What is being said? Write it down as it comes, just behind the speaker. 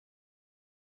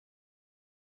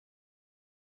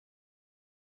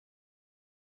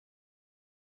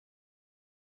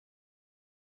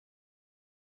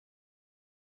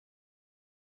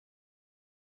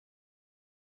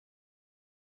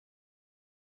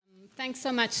Thanks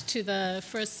so much to the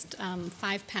first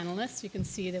 5 panelists. You can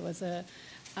see there was a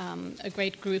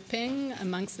great grouping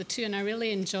amongst the two, and I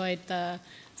really enjoyed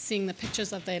seeing the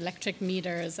pictures of the electric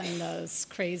meters and those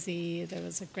crazy, there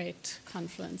was a great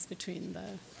confluence between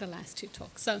the last 2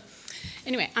 talks. So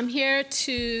anyway, I'm here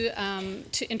to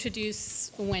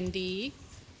introduce Wendy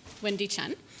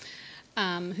Chen,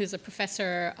 who's a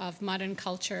professor of modern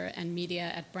culture and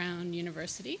media at Brown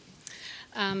University.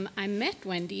 I met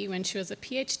Wendy when she was a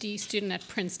PhD student at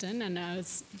Princeton, and I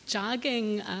was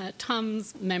jogging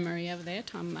Tom's memory over there,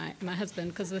 Tom, my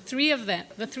husband, because the three of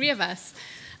us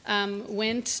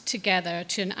went together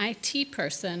to an IT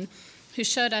person who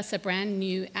showed us a brand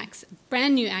new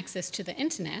access to the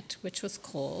internet, which was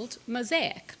called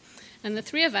Mosaic. And the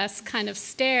 3 of us kind of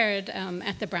stared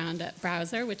at the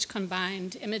browser, which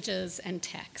combined images and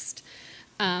text,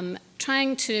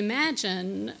 trying to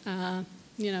imagine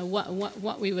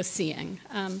what we were seeing.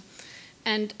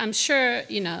 And I'm sure,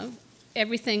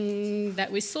 everything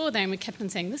that we saw there, and we kept on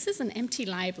saying, this is an empty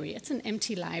library, it's an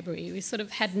empty library. We sort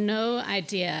of had no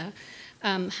idea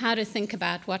how to think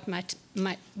about what might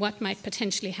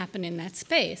potentially happen in that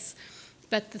space.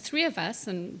 But the 3 of us,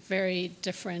 and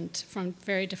from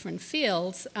very different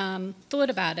fields, thought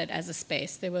about it as a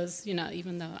space. There was,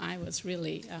 even though I was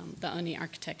really the only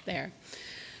architect there.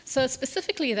 So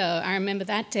specifically, though, I remember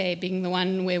that day being the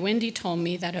one where Wendy told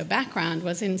me that her background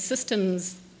was in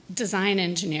systems design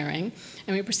engineering,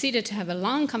 and we proceeded to have a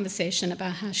long conversation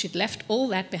about how she'd left all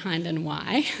that behind and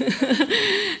why.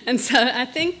 And so I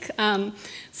think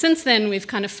since then we've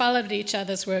kind of followed each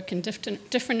other's work in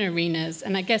different arenas,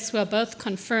 and I guess we're both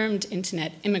confirmed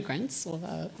internet immigrants,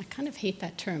 although I kind of hate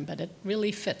that term, but it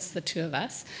really fits the 2 of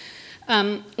us.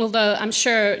 Although I'm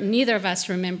sure neither of us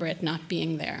remember it not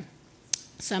being there.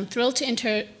 So I'm thrilled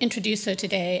to introduce her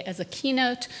today as a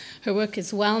keynote. Her work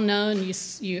is well known.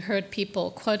 You heard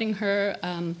people quoting her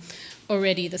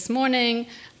already this morning,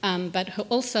 but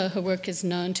also her work is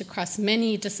known to cross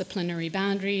many disciplinary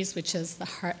boundaries, which is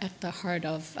at the heart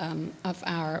of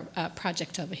our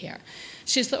project over here.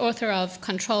 She's the author of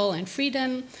Control and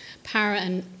Freedom, Power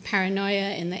and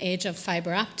Paranoia in the Age of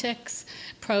Fiber Optics,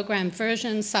 Program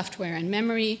Version, Software and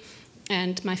Memory,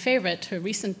 and my favorite, her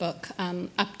recent book,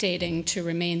 Updating to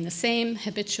Remain the Same,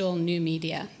 Habitual New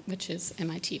Media, which is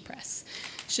MIT Press.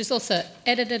 She's also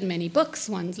edited many books,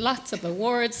 won lots of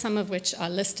awards, some of which are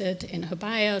listed in her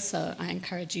bio, so I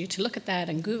encourage you to look at that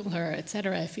and Google her,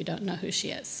 etc., if you don't know who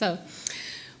she is. So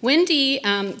Wendy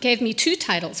gave me 2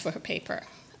 titles for her paper.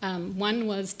 One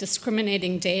was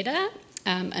Discriminating Data,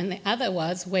 and the other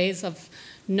was Ways of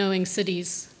Knowing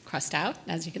Cities, crossed out,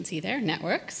 as you can see there,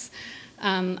 networks.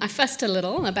 I fussed a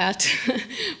little about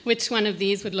which one of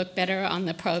these would look better on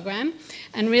the program,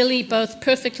 and really both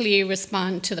perfectly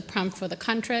respond to the prompt for the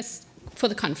conference,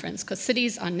 because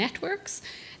cities are networks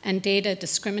and data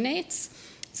discriminates.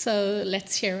 So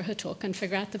let's hear her talk and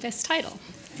figure out the best title.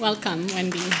 Welcome,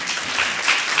 Wendy.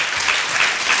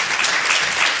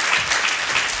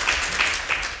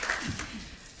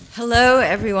 Hello,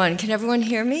 everyone. Can everyone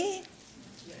hear me?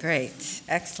 Great.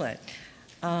 Excellent.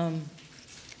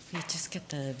 We just get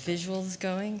the visuals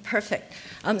going. Perfect.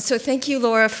 So thank you,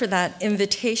 Laura, for that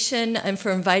invitation and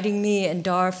for inviting me, and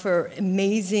Dar for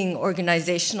amazing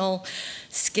organizational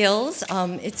skills.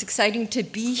 It's exciting to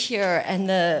be here, and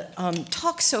the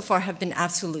talks so far have been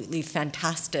absolutely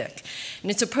fantastic. And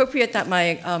it's appropriate that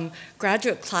my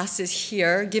graduate class is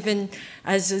here, given,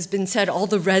 as has been said, all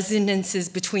the resonances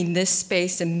between this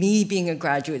space and me being a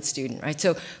graduate student, right?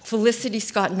 So Felicity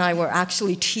Scott and I were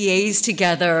actually TAs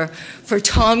together for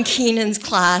Tom Keenan's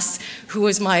class, who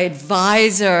was my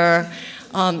advisor.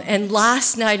 And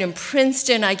last night in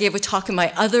Princeton, I gave a talk, and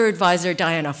my other advisor,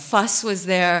 Diana Fuss, was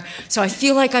there. So I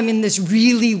feel like I'm in this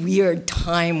really weird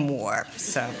time warp.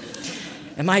 So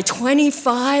am I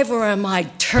 25 or am I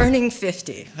turning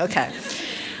 50? Okay.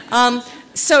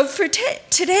 So for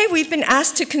today, we've been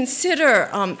asked to consider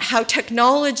how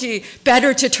technology,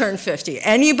 better to turn 50.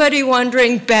 Anybody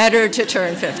wondering, better to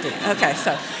turn 50? Okay,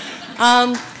 so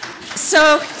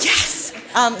yes.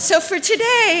 So for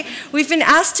today, we've been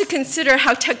asked to consider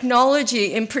how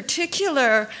technology, in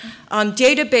particular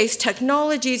database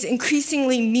technologies,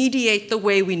 increasingly mediate the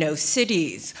way we know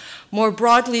cities. More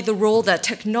broadly, the role that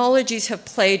technologies have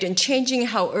played in changing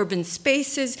how urban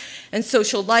spaces and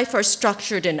social life are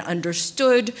structured and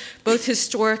understood, both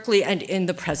historically and in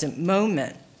the present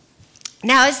moment.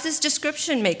 Now, as this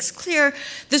description makes clear,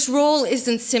 this role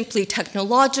isn't simply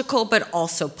technological, but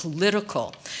also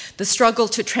political. The struggle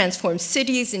to transform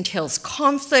cities entails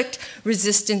conflict,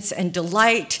 resistance, and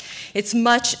delight. It's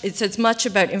as much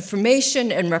about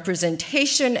information and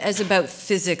representation as about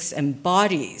physics and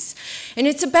bodies. And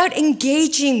it's about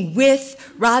engaging with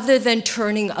rather than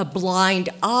turning a blind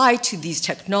eye to these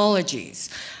technologies.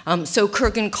 So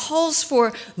Kurgan calls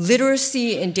for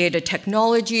literacy in data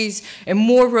technologies and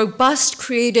more robust,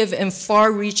 creative, and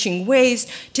far-reaching ways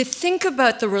to think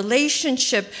about the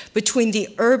relationship between the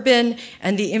urban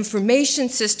and the information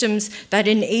systems that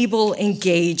enable,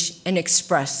 engage, and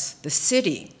express the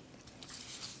city.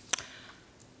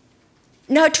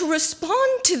 Now, to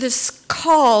respond to this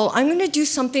call, I'm going to do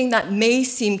something that may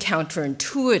seem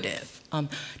counterintuitive.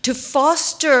 To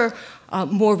foster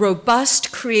more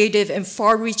robust, creative, and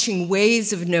far-reaching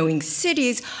ways of knowing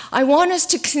cities, I want us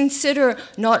to consider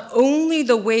not only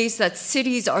the ways that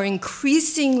cities are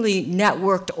increasingly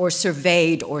networked or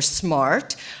surveyed or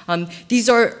smart. These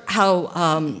are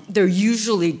how they're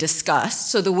usually discussed,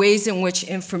 so the ways in which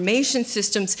information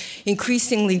systems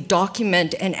increasingly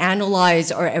document and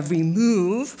analyze our every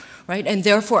move, right, and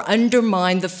therefore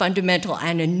undermine the fundamental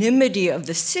anonymity of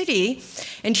the city.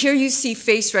 And here you see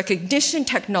face recognition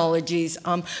technologies,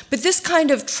 but this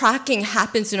kind of tracking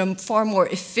happens in a far more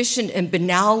efficient and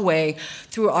banal way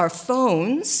through our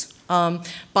phones,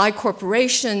 by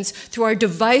corporations, through our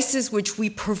devices, which we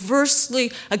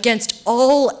perversely, against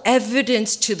all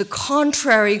evidence to the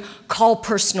contrary, call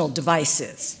personal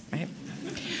devices, right?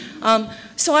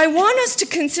 So I want us to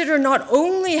consider not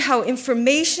only how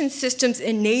information systems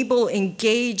enable,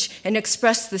 engage, and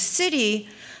express the city,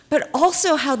 but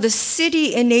also how the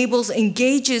city enables,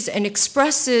 engages, and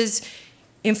expresses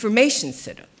information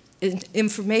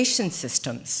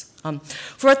systems.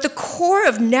 For at the core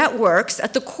of networks,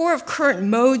 at the core of current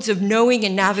modes of knowing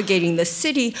and navigating the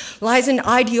city, lies an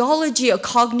ideology, a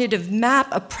cognitive map,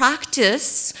 a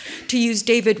practice, to use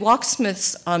David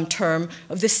Walksmith's term,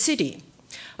 of the city.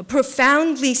 A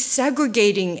profoundly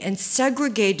segregating and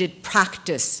segregated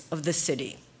practice of the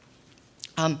city.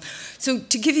 So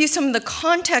to give you some of the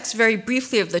context very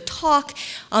briefly of the talk,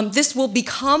 this will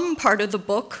become part of the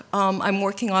book I'm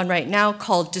working on right now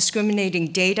called Discriminating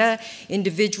Data,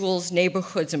 Individuals,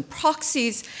 Neighborhoods, and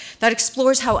Proxies, that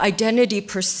explores how identity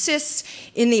persists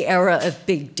in the era of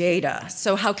big data.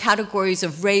 So how categories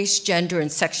of race, gender,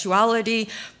 and sexuality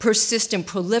persist and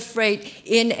proliferate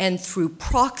in and through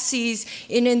proxies,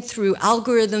 in and through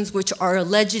algorithms which are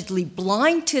allegedly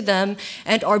blind to them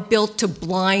and are built to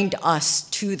blind us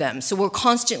to them. So we're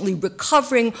constantly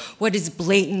recovering what is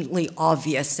blatantly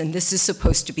obvious, and this is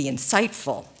supposed to be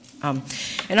insightful.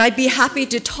 And I'd be happy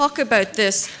to talk about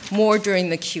this more during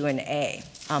the Q&A.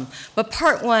 But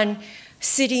part one,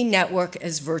 city network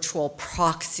as virtual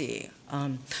proxy.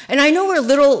 And I know we're a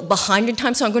little behind in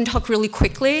time, so I'm going to talk really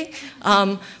quickly.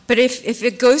 But if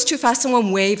it goes too fast,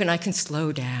 someone wave and I can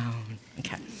slow down.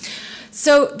 Okay.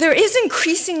 So there is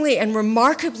increasingly and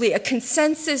remarkably a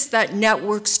consensus that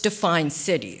networks define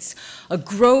cities, a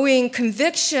growing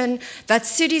conviction that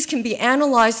cities can be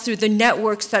analyzed through the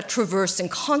networks that traverse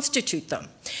and constitute them.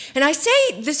 And I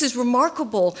say this is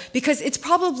remarkable because it's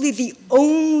probably the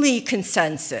only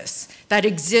consensus that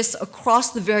exists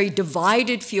across the very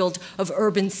divided field of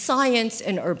urban science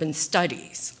and urban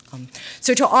studies.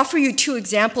 So to offer you two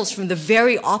examples from the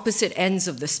very opposite ends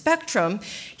of the spectrum,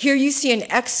 here you see an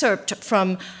excerpt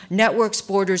from Networks,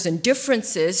 Borders, and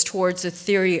Differences Towards a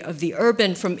Theory of the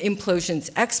Urban from Implosions,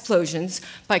 Explosions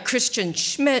by Christian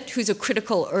Schmidt, who's a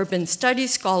critical urban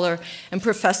studies scholar and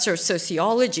professor of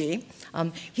sociology.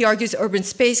 He argues urban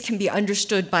space can be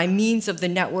understood by means of the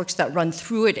networks that run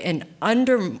through it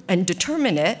and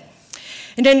determine it.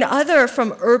 And another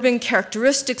from Urban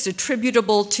Characteristics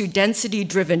Attributable to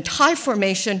Density-Driven Tie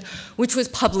Formation, which was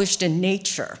published in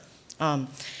Nature.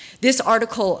 This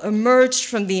article emerged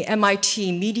from the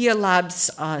MIT Media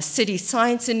Lab's City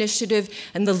Science Initiative,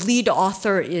 and the lead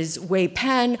author is Wei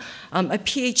Pan, a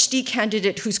PhD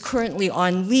candidate who's currently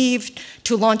on leave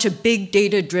to launch a big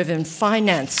data-driven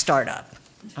finance startup.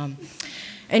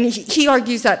 And he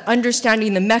argues that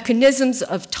understanding the mechanisms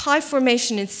of tie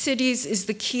formation in cities is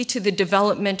the key to the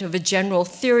development of a general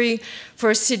theory for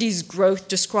a city's growth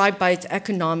described by its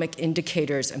economic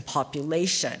indicators and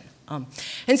population.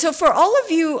 And so for all of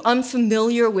you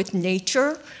unfamiliar with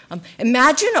Nature,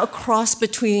 imagine a cross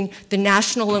between the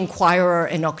National Enquirer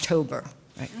and October.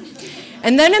 Right?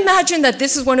 And then imagine that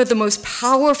this is one of the most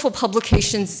powerful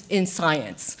publications in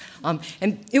science.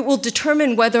 And it will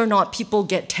determine whether or not people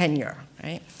get tenure.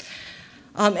 Right?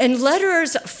 And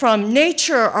letters from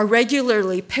nature are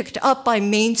regularly picked up by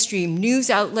mainstream news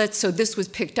outlets, so this was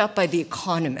picked up by The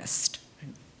Economist.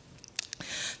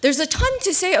 There's a ton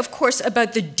to say, of course,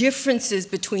 about the differences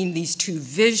between these two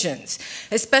visions,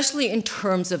 especially in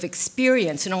terms of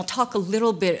experience, and I'll talk a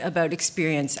little bit about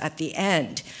experience at the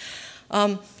end.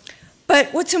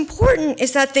 But what's important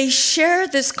is that they share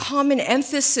this common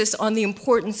emphasis on the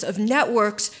importance of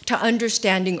networks to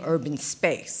understanding urban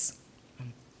space.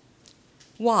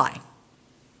 Why?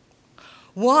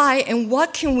 Why, and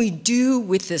what can we do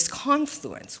with this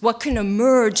confluence? What can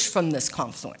emerge from this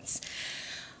confluence?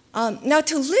 Now,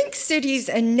 to link cities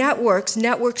and networks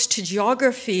to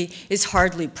geography is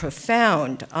hardly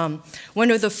profound. One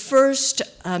of the first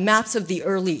maps of the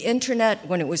early internet,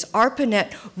 when it was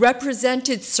ARPANET,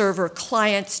 represented server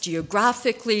clients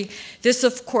geographically. This,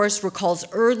 of course, recalls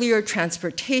earlier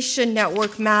transportation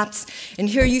network maps. And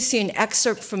here you see an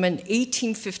excerpt from an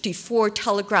 1854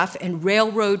 telegraph and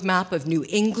railroad map of New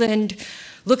England.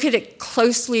 Look at it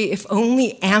closely. If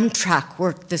only Amtrak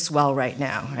worked this well right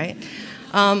now, right?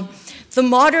 The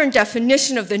modern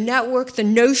definition of the network, the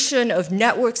notion of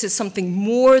networks is something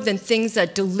more than things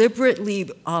that deliberately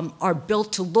are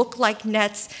built to look like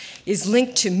nets, is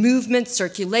linked to movement,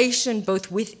 circulation,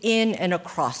 both within and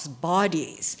across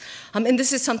bodies. And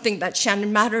this is something that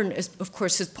Shannon Mattern, of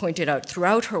course, has pointed out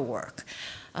throughout her work.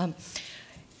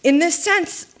 In this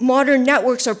sense, modern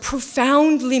networks are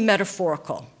profoundly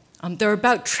metaphorical. They're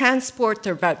about transport,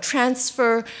 they're about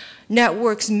transfer.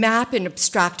 Networks map an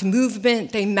abstract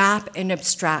movement, they map an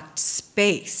abstract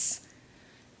space.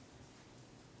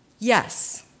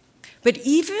 Yes, but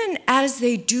even as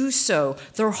they do so,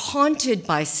 they're haunted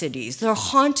by cities, they're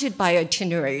haunted by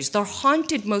itineraries, they're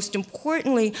haunted, most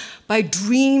importantly, by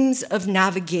dreams of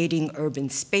navigating urban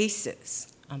spaces.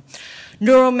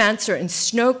 Neuromancer and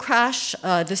Snow Crash,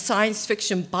 the science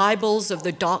fiction Bibles of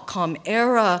the dot-com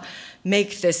era,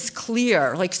 make this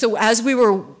clear. Like, so as we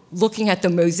were looking at the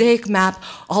mosaic map,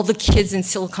 all the kids in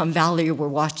Silicon Valley were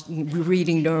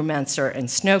reading Neuromancer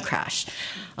and Snow Crash.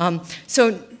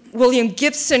 So William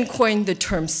Gibson coined the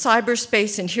term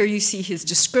cyberspace, and here you see his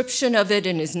description of it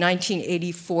in his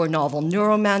 1984 novel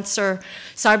Neuromancer.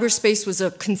 Cyberspace was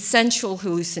a consensual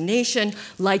hallucination,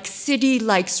 like city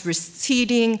likes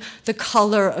receding, the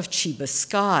color of Chiba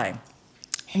sky.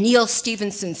 Neil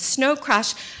Stephenson's Snow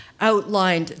Crash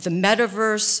outlined the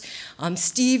metaverse.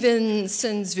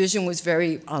 Stevenson's vision was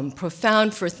very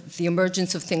profound for the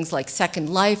emergence of things like Second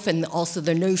Life and also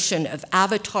the notion of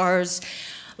avatars.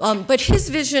 But his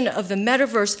vision of the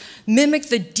metaverse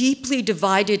mimicked the deeply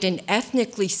divided and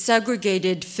ethnically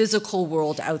segregated physical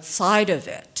world outside of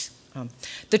it.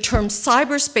 The term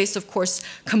cyberspace, of course,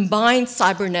 combines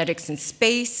cybernetics and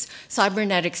space.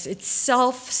 Cybernetics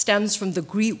itself stems from the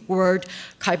Greek word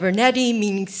kyberneti,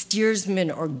 meaning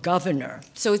steersman or governor.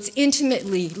 So it's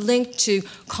intimately linked to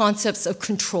concepts of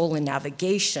control and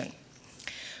navigation.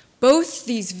 Both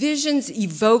these visions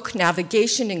evoke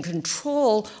navigation and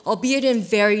control, albeit in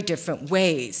very different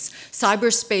ways.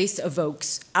 Cyberspace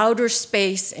evokes outer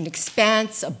space, an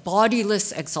expanse, a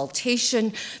bodiless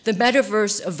exaltation. The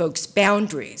metaverse evokes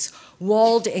boundaries,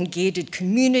 walled and gated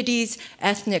communities,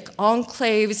 ethnic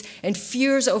enclaves, and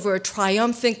fears over a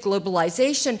triumphant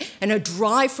globalization and a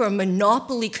drive for a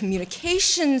monopoly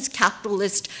communications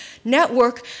capitalist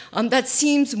network that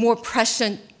seems more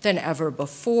prescient than ever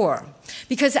before.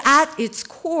 Because at its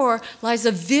core lies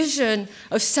a vision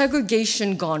of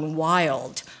segregation gone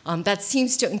wild that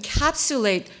seems to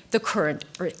encapsulate the current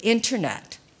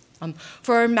internet.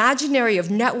 For our imaginary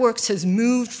of networks has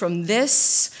moved from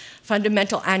this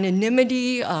fundamental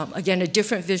anonymity, again, a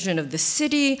different vision of the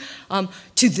city,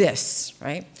 to this,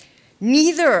 right?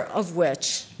 None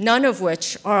of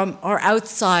which are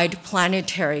outside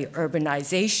planetary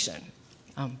urbanization.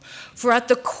 For at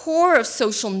the core of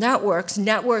social networks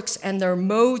and their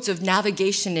modes of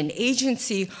navigation and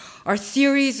agency are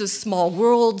theories of small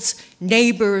worlds,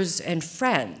 neighbors, and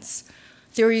friends.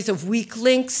 Theories of weak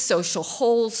links, social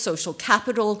holes, social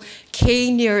capital,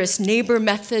 K-nearest neighbor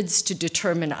methods to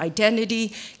determine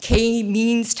identity,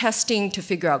 K-means testing to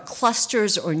figure out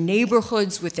clusters or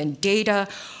neighborhoods within data,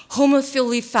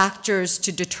 homophily factors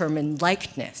to determine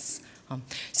likeness.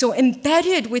 So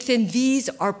embedded within these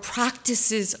are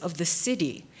practices of the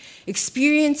city,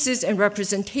 experiences and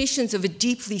representations of a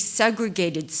deeply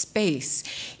segregated space,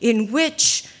 in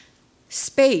which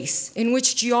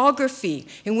geography,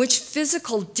 in which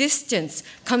physical distance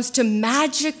comes to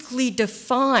magically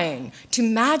define, to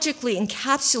magically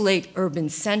encapsulate urban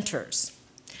centers.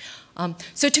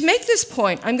 So to make this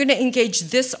point, I'm going to engage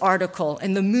this article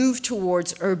and the move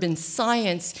towards urban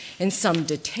science in some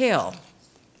detail.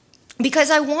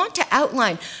 because I want to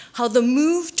outline how the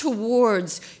move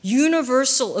towards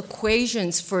universal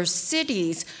equations for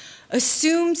cities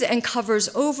assumes and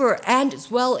covers over and as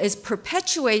well as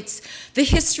perpetuates the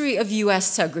history of US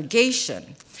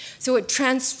segregation. So it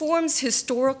transforms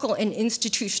historical and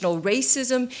institutional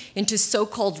racism into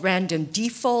so-called random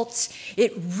defaults.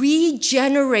 It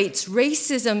regenerates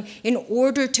racism in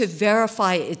order to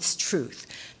verify its truth.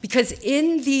 Because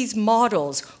in these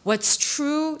models, what's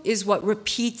true is what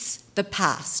repeats the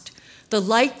past. The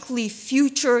likely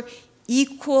future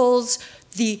equals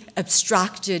the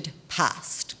abstracted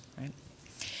past. Right?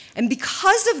 And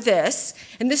because of this,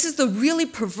 and this is the really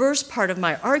perverse part of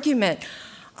my argument,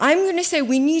 I'm going to say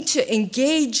we need to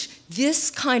engage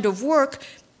this kind of work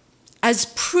as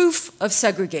proof of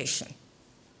segregation.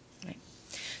 Right?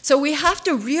 So we have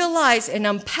to realize and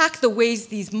unpack the ways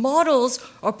these models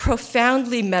are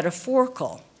profoundly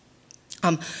metaphorical.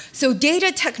 So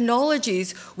data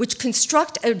technologies which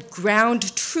construct a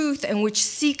ground truth and which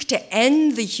seek to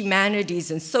end the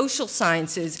humanities and social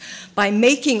sciences by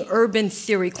making urban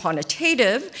theory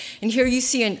quantitative. And here you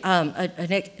see a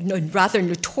rather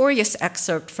notorious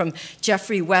excerpt from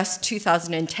Jeffrey West's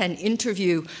 2010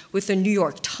 interview with the New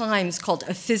York Times called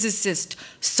 "A Physicist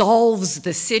Solves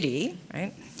the City,"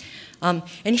 right? And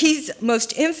he's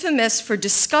most infamous for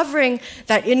discovering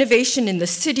that innovation in the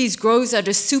cities grows at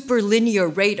a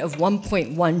superlinear rate of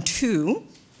 1.12.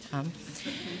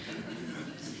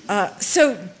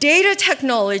 So data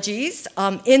technologies,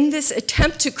 in this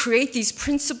attempt to create these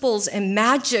principles and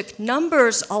magic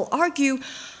numbers, I'll argue,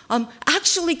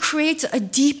 actually creates a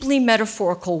deeply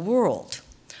metaphorical world,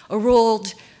 a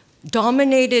world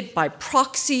dominated by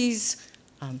proxies,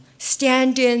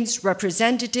 stand-ins,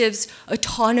 representatives,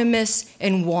 autonomous,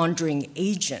 and wandering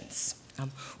agents.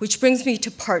 Which brings me to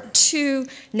part 2,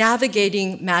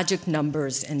 navigating magic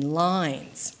numbers and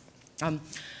lines.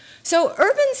 So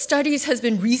urban studies has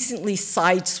been recently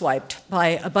sideswiped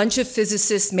by a bunch of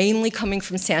physicists, mainly coming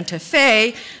from Santa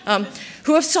Fe,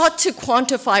 who have sought to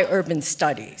quantify urban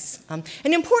studies. And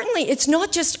importantly, it's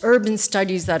not just urban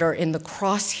studies that are in the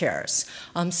crosshairs.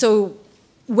 So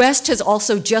West has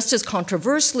also just as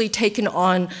controversially taken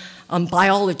on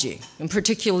biology, in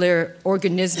particular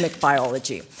organismic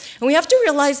biology. And we have to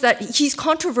realize that he's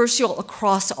controversial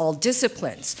across all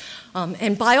disciplines.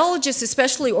 And biologists,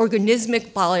 especially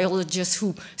organismic biologists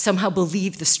who somehow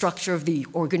believe the structure of the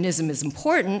organism is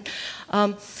important,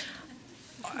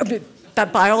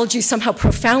 that biology is somehow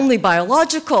profoundly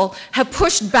biological, have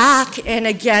pushed back and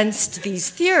against these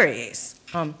theories.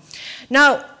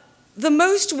 Now, the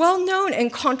most well-known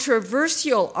and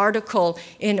controversial article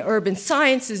in urban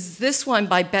science is this one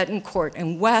by Betancourt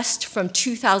and West from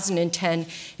 2010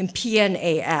 in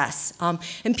PNAS.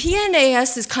 And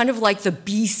PNAS is kind of like the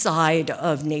B-side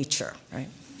of Nature, right?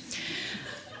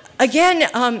 Again,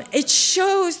 it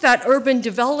shows that urban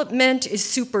development is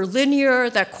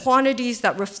superlinear, that quantities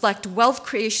that reflect wealth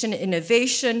creation and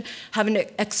innovation have an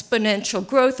exponential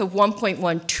growth of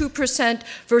 1.12%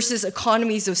 versus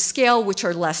economies of scale which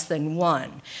are less than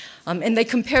 1. And they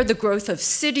compare the growth of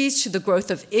cities to the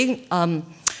growth of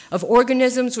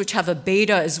organisms which have a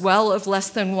beta as well of less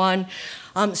than 1.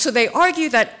 So they argue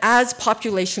that as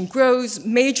population grows,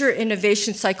 major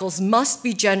innovation cycles must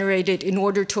be generated in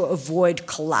order to avoid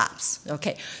collapse.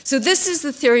 Okay, so this is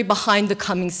the theory behind the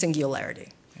coming singularity.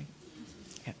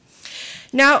 Okay.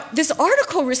 Now, this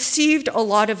article received a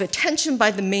lot of attention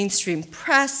by the mainstream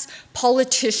press,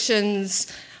 politicians,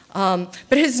 but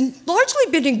has largely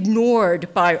been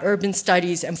ignored by urban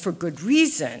studies, and for good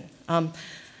reason.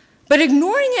 But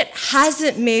ignoring it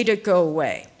hasn't made it go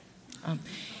away.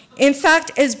 In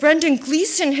fact, as Brendan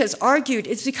Gleeson has argued,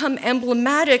 it's become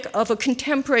emblematic of a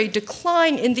contemporary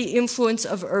decline in the influence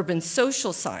of urban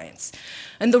social science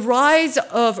and the rise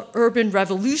of urban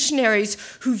revolutionaries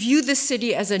who view the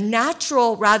city as a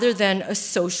natural rather than a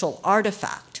social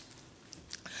artifact.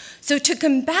 So to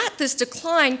combat this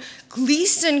decline,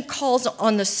 Gleeson calls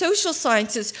on the social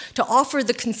sciences to offer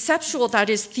the conceptual, that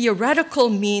is, theoretical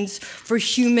means for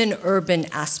human urban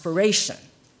aspiration.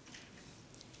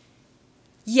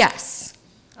 Yes,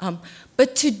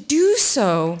 but to do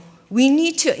so, we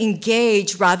need to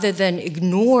engage rather than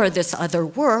ignore this other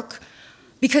work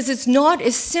because it's not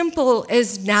as simple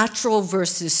as natural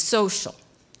versus social.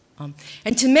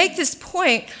 And to make this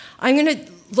point, I'm going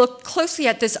to look closely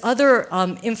at this other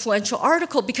influential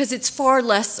article because it's far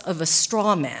less of a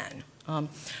straw man.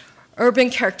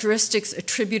 Urban characteristics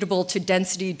attributable to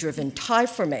density-driven tie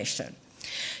formation.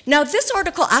 Now, this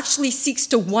article actually seeks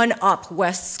to one-up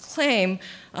West's claim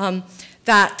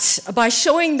that by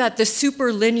showing that the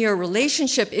superlinear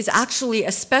relationship is actually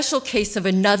a special case of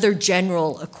another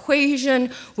general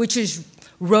equation, which is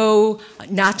rho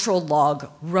natural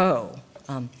log rho.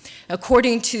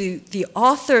 According to the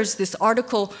authors, this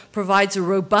article provides a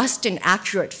robust and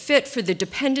accurate fit for the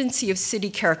dependency of city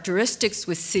characteristics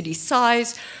with city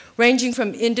size, ranging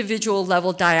from individual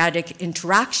level dyadic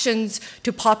interactions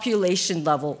to population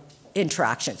level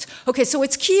interactions. Okay, so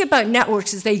what's key about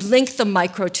networks is they link the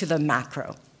micro to the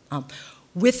macro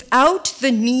without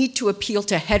the need to appeal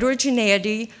to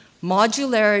heterogeneity,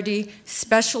 modularity,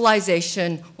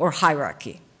 specialization, or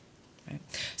hierarchy. Right?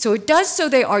 So it does so,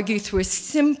 they argue, through a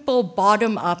simple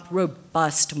bottom-up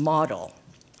robust model.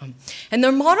 And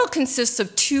their model consists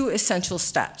of two essential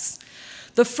steps.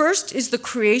 The first is the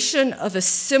creation of a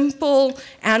simple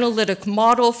analytic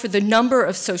model for the number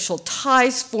of social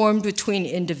ties formed between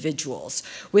individuals,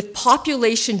 with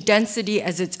population density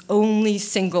as its only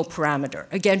single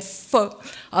parameter. Again,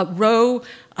 rho,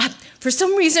 for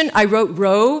some reason I wrote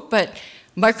rho, but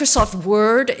Microsoft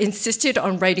Word insisted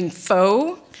on writing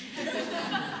faux.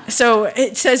 So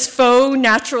it says faux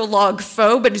natural log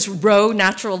faux, but it's rho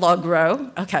natural log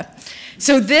rho. Okay.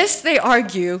 So this, they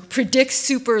argue, predicts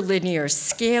superlinear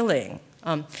scaling.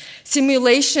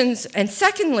 Simulations, and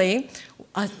secondly,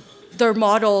 their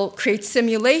model creates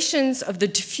simulations of the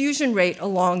diffusion rate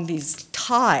along these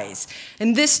ties.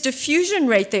 And this diffusion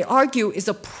rate, they argue, is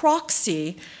a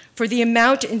proxy for the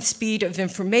amount and speed of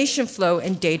information flow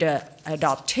and data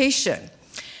adaptation.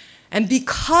 And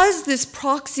because this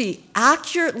proxy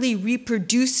accurately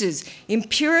reproduces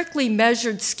empirically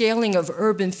measured scaling of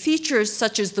urban features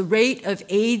such as the rate of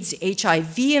AIDS,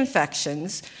 HIV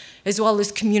infections, as well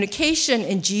as communication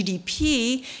and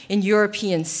GDP in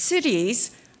European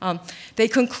cities, they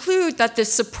conclude that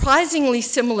this surprisingly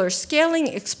similar scaling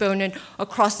exponent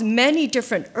across many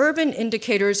different urban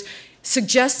indicators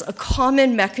suggests a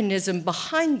common mechanism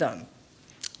behind them.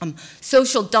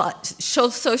 Social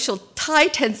tie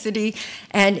density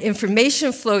and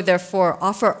information flow, therefore,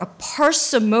 offer a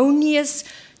parsimonious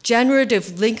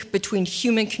generative link between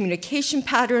human communication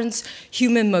patterns,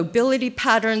 human mobility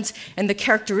patterns, and the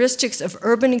characteristics of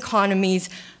urban economies,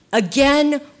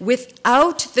 again,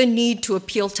 without the need to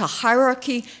appeal to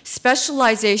hierarchy,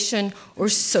 specialization, or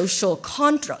social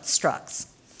constructs.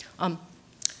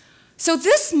 So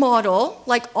this model,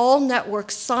 like all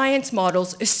network science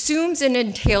models, assumes and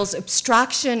entails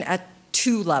abstraction at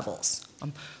two levels.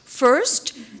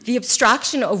 First, the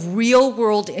abstraction of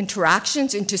real-world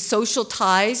interactions into social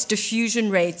ties, diffusion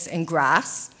rates, and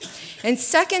graphs. And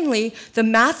secondly, the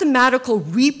mathematical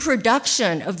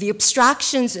reproduction of the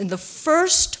abstractions in the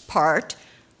first part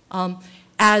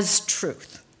as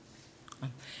truth.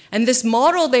 And this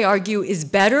model, they argue, is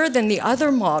better than the other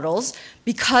models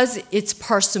because it's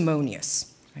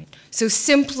parsimonious. Right? So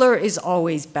simpler is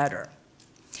always better.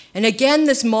 And again,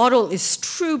 this model is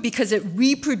true because it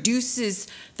reproduces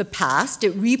the past. It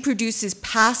reproduces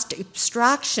past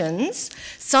abstractions,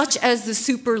 such as the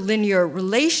superlinear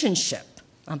relationship.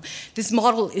 This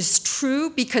model is true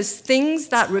because things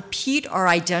that repeat are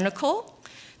identical.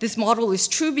 This model is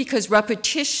true because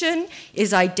repetition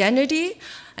is identity,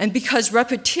 and because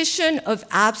repetition of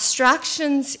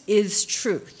abstractions is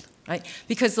truth, right?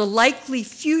 Because the likely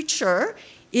future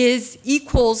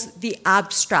equals the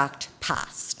abstract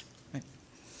past. Right?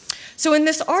 So in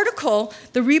this article,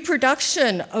 the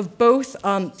reproduction of both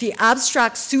the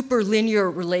abstract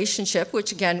superlinear relationship,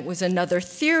 which again was another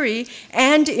theory,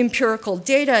 and empirical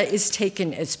data is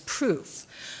taken as proof.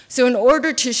 So in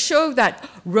order to show that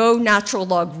rho natural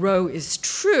log rho is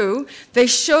true, they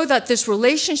show that this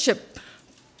relationship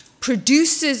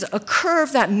produces a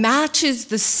curve that matches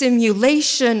the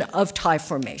simulation of tie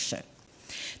formation.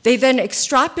 They then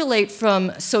extrapolate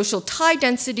from social tie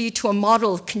density to a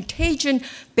model of contagion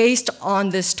based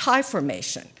on this tie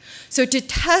formation. So to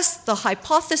test the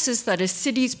hypothesis that a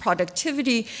city's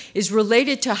productivity is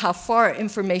related to how far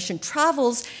information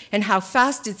travels and how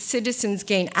fast its citizens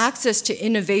gain access to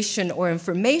innovation or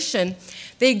information,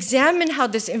 they examine how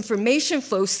this information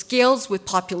flow scales with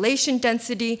population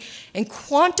density and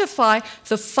quantify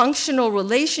the functional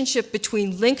relationship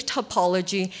between linked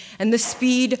topology and the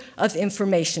speed of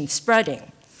information spreading.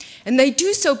 And they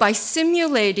do so by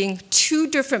simulating two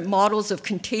different models of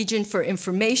contagion for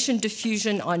information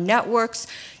diffusion on networks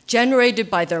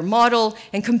generated by their model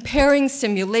and comparing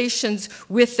simulations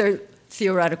with their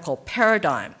theoretical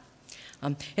paradigm.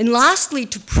 And lastly,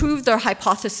 to prove their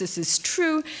hypothesis is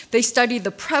true, they studied the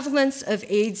prevalence of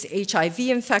AIDS/HIV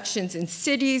infections in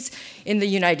cities in the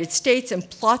United States and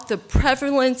plot the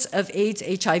prevalence of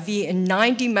AIDS/HIV in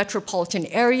 90 metropolitan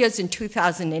areas in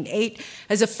 2008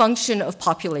 as a function of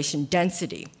population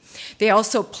density. They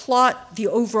also plot the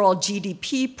overall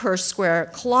GDP per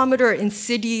square kilometer in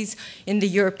cities in the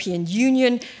European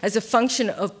Union as a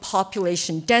function of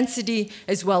population density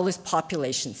as well as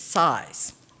population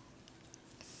size.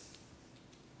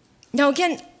 Now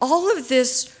again, all of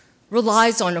this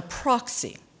relies on a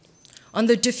proxy, on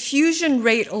the diffusion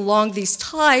rate along these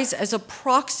ties as a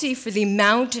proxy for the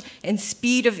amount and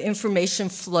speed of information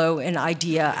flow and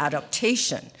idea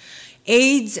adaptation.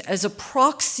 AIDS as a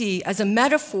proxy, as a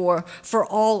metaphor for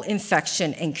all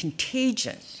infection and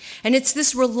contagion. And it's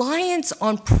this reliance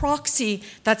on proxy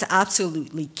that's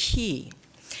absolutely key.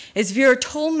 As Vera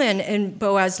Tolman and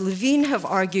Boaz Levine have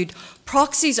argued,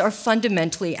 proxies are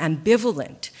fundamentally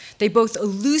ambivalent. They both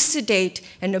elucidate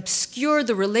and obscure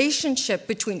the relationship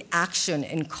between action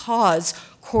and cause,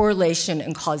 correlation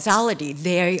and causality.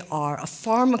 They are a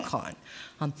pharmacon.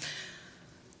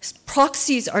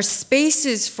 Proxies are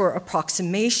spaces for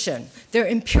approximation. They're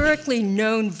empirically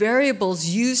known variables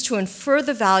used to infer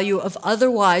the value of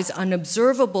otherwise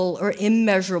unobservable or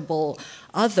immeasurable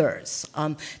others.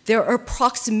 There are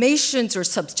approximations or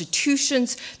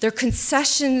substitutions. They're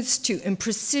concessions to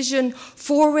imprecision,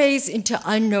 forays into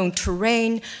unknown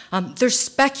terrain. They're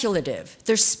speculative.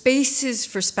 They're spaces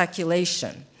for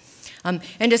speculation. And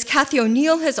as Cathy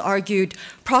O'Neill has argued,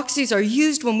 proxies are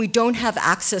used when we don't have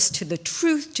access to the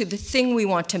truth, to the thing we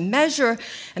want to measure,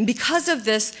 and because of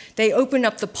this, they open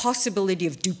up the possibility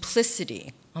of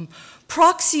duplicity.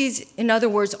 Proxies, in other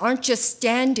words, aren't just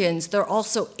stand-ins, they're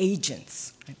also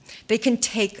agents. They can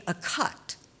take a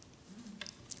cut.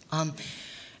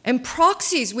 And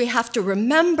proxies, we have to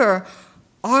remember,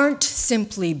 aren't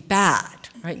simply bad,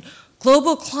 right?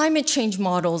 Global climate change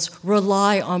models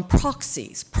rely on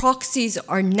proxies. Proxies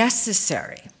are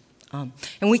necessary. And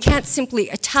we can't simply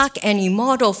attack any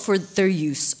model for their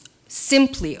use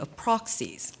simply of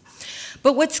proxies.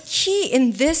 But what's key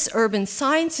in this urban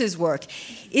sciences work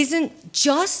isn't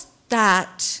just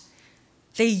that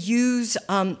they use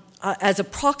as a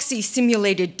proxy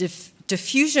simulated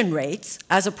diffusion rates,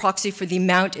 as a proxy for the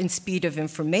amount and speed of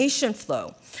information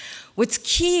flow. What's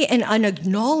key and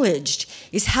unacknowledged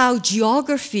is how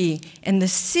geography and the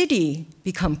city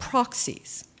become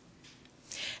proxies.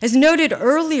 As noted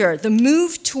earlier, the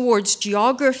move towards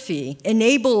geography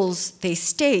enables, they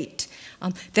state,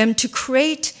 them to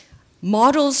create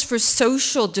models for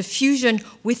social diffusion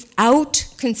without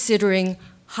considering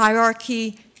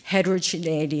hierarchy,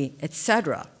 heterogeneity,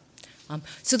 etc.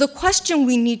 So the question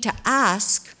we need to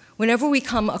ask whenever we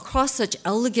come across such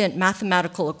elegant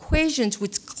mathematical equations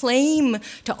which claim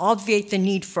to obviate the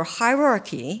need for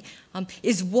hierarchy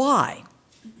is why?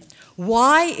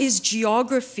 Why is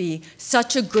geography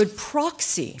such a good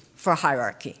proxy for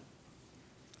hierarchy?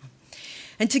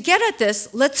 And to get at this,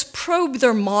 let's probe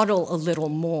their model a little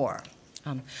more.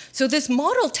 So this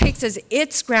model takes as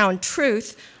its ground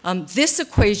truth this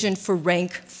equation for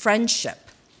rank friendship.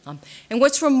 And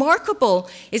what's remarkable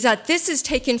is that this is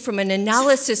taken from an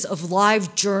analysis of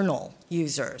live journal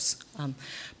users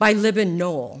by Libin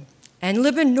Noel. And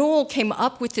Libin Noel came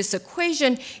up with this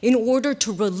equation in order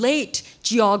to relate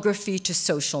geography to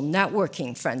social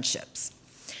networking friendships.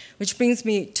 Which brings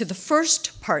me to the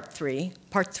first part three.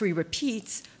 Part three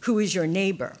repeats, who is your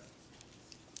neighbor?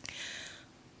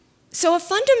 So a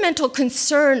fundamental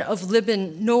concern of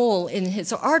Libin Noel in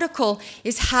his article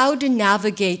is how to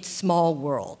navigate small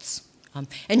worlds.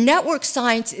 And network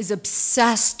science is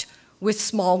obsessed with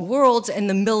small worlds and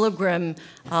the Milgram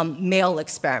male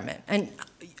experiment. And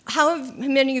how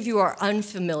many of you are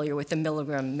unfamiliar with the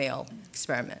Milgram male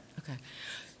experiment?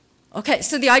 Okay,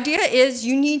 so the idea is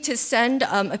you need to send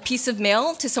a piece of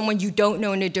mail to someone you don't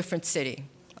know in a different city.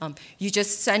 You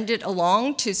just send it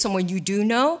along to someone you do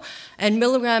know, and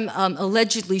Milgram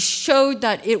allegedly showed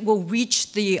that it will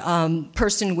reach the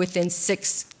person within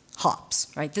 6 hops,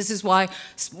 right? This is why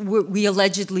we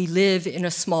allegedly live in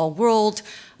a small world.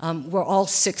 We're all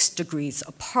 6 degrees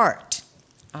apart.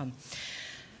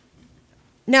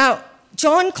 Now,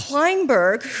 John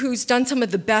Kleinberg, who's done some of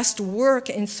the best work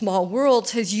in small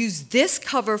worlds, has used this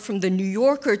cover from The New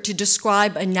Yorker to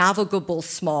describe a navigable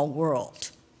small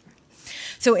world.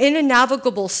 So in a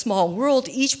navigable small world,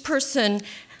 each person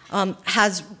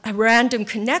has random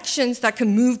connections that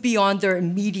can move beyond their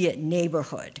immediate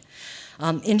neighborhood.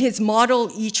 In his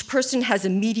model, each person has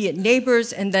immediate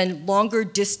neighbors and then longer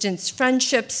distance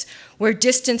friendships where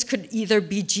distance could either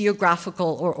be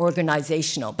geographical or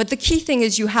organizational. But the key thing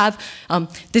is you have,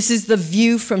 this is the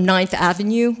view from 9th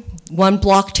Avenue. 1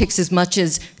 block takes as much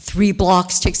as 3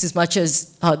 blocks, takes as much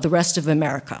as the rest of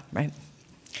America, right?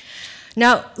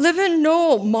 Now,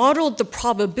 Levin-Noel modeled the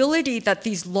probability that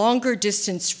these longer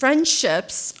distance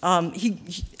friendships,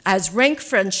 as rank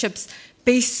friendships,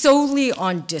 based solely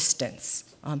on distance.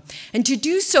 And to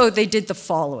do so, they did the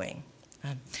following.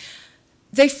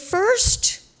 They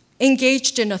first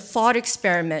engaged in a thought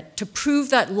experiment to prove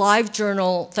that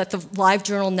the live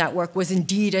journal network was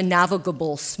indeed a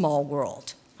navigable small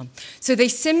world. So they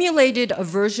simulated a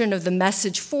version of the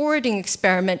message forwarding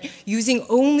experiment using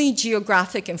only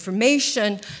geographic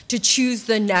information to choose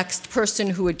the next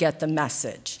person who would get the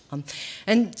message.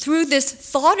 And through this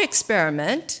thought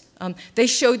experiment, they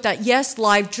showed that yes,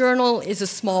 live journal is a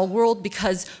small world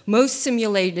because most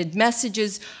simulated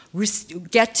messages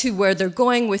get to where they're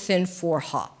going within 4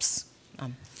 hops.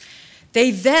 They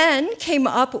then came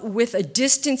up with a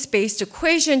distance-based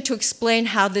equation to explain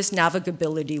how this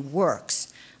navigability works.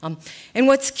 And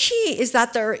what's key is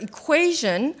that their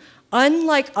equation,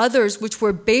 unlike others which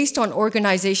were based on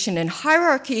organization and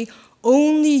hierarchy,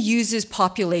 only uses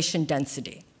population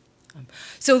density.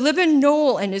 So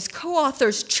Levin-Noel and his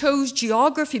co-authors chose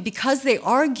geography because they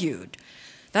argued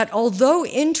that although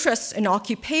interests and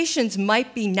occupations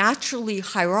might be naturally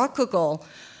hierarchical,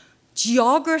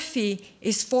 geography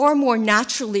is far more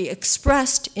naturally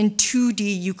expressed in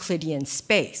 2D Euclidean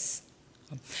space.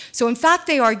 So in fact,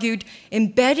 they argued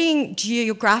embedding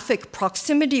geographic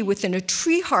proximity within a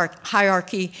tree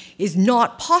hierarchy is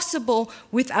not possible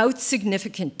without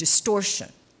significant distortion.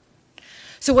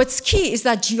 So what's key is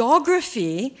that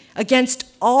geography,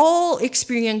 against all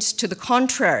experience to the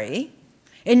contrary,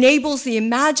 enables the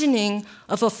imagining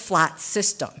of a flat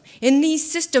system. In these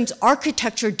systems,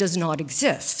 architecture does not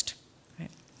exist.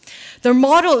 Their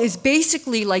model is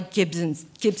basically like Gibson's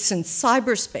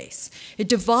cyberspace. It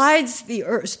divides the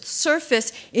Earth's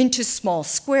surface into small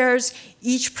squares.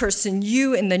 Each person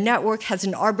U in the network has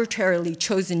an arbitrarily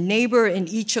chosen neighbor in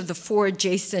each of the 4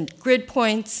 adjacent grid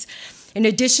points. In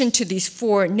addition to these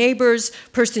 4 neighbors,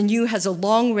 person U has a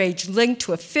long-range link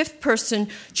to a 5th person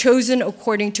chosen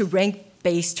according to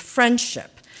rank-based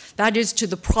friendship. That is, to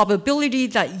the probability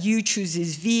that U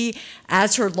chooses V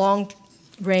as her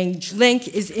long-range link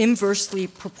is inversely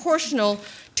proportional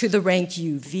to the rank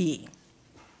UV.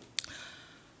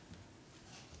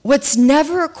 What's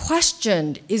never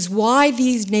questioned is why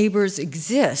these neighbors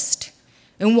exist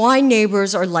and why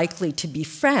neighbors are likely to be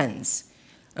friends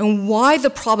and why the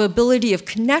probability of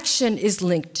connection is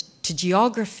linked to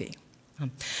geography.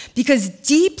 Because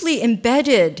deeply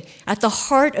embedded at the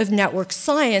heart of network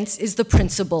science is the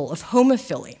principle of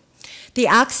homophily, the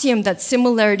axiom that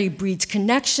similarity breeds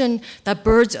connection, that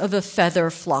birds of a feather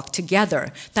flock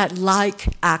together, that like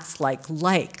acts like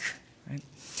like. Right?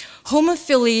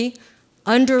 Homophily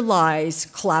underlies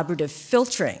collaborative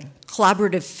filtering.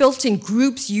 Collaborative filtering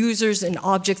groups users and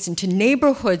objects into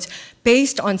neighborhoods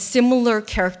based on similar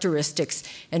characteristics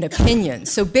and opinions.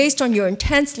 So based on your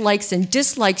intense likes and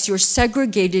dislikes, you're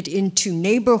segregated into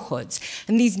neighborhoods.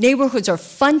 And these neighborhoods are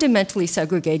fundamentally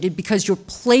segregated because you're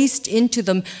placed into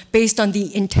them based on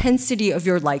the intensity of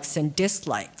your likes and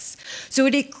dislikes. So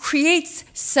it creates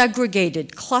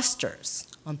segregated clusters.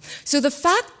 So the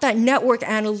fact that network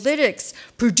analytics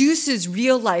produces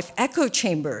real-life echo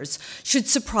chambers should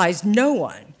surprise no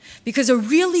one, because a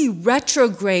really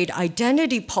retrograde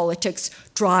identity politics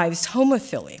drives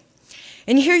homophily.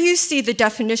 And here you see the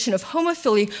definition of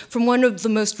homophily from one of the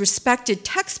most respected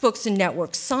textbooks in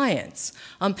network science.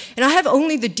 And I have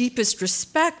only the deepest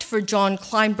respect for John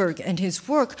Kleinberg and his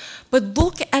work, but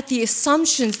look at the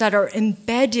assumptions that are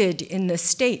embedded in this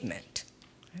statement.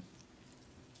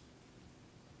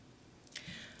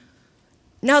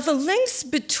 Now, the links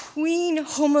between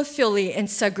homophily and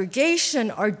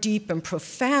segregation are deep and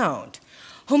profound.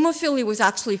 Homophily was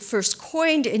actually first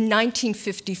coined in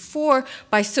 1954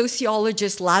 by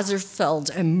sociologists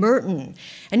Lazarsfeld and Merton.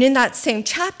 And in that same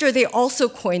chapter, they also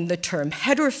coined the term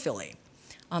heterophily.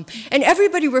 And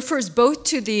everybody refers both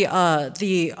to the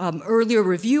earlier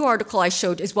review article I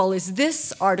showed as well as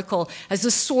this article as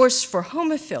a source for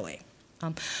homophily.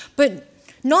 But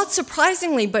not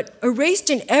surprisingly, but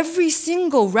erased in every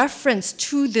single reference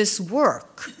to this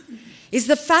work is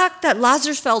the fact that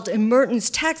Lazarsfeld and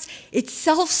Merton's text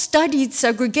itself studied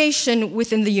segregation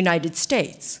within the United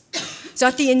States. So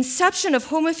at the inception of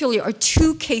homophily are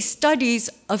 2 case studies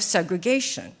of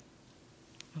segregation.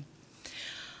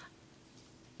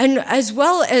 And as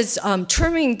well as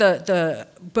terming the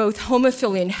both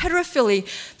homophily and heterophily,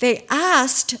 they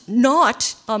asked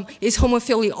not, is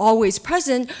homophily always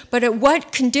present, but at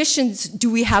what conditions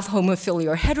do we have homophily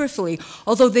or heterophily,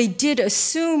 although they did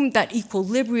assume that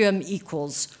equilibrium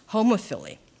equals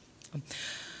homophily.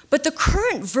 But the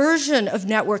current version of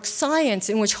network science,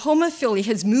 in which homophily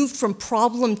has moved from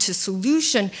problem to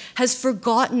solution, has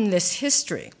forgotten this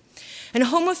history. And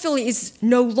homophily is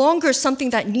no longer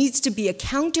something that needs to be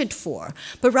accounted for,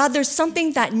 but rather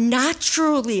something that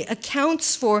naturally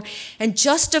accounts for and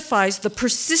justifies the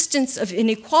persistence of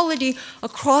inequality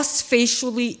across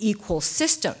facially equal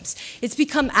systems. It's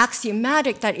become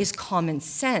axiomatic, that is common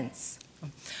sense.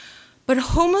 But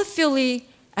homophily,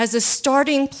 as a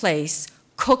starting place,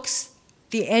 cooks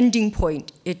the ending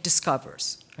point it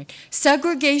discovers. Right?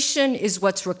 Segregation is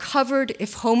what's recovered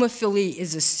if homophily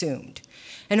is assumed.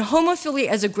 And homophily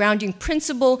as a grounding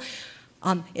principle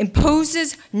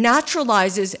imposes,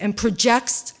 naturalizes, and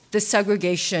projects the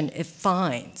segregation it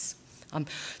finds.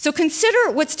 So consider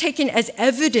what's taken as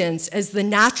evidence as the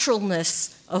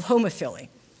naturalness of homophily.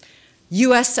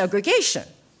 US segregation,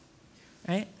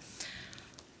 right?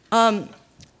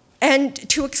 And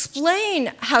to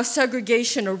explain how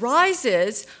segregation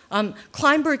arises,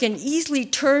 Kleinberg and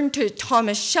Easley turned to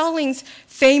Thomas Schelling's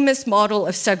famous model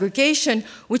of segregation,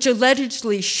 which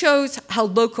allegedly shows how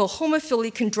local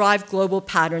homophily can drive global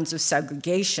patterns of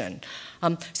segregation.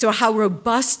 So how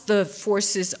robust the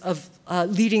forces of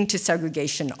leading to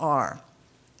segregation are.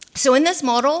 So in this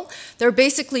model, there are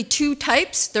basically two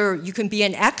types. You can be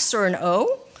an X or an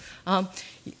O.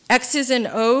 X's and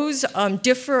O's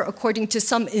differ according to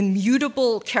some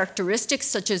immutable characteristics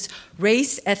such as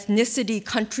race, ethnicity,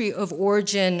 country of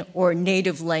origin, or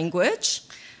native language.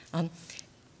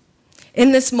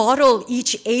 In this model,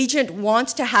 each agent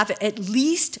wants to have at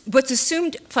least, what's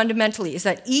assumed fundamentally is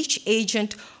that each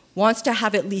agent wants to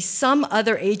have at least some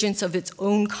other agents of its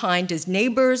own kind as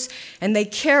neighbors, and they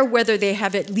care whether they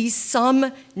have at least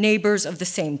some neighbors of the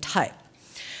same type.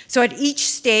 So at each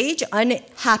stage,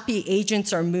 unhappy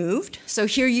agents are moved. So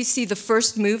here you see the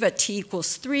first move at t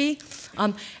equals 3.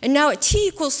 And now at t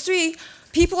equals 3,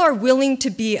 people are willing to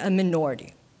be a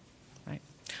minority. Right?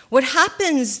 What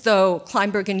happens, though,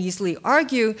 Kleinberg and Easley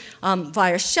argue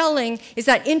via Schelling, is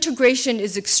that integration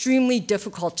is extremely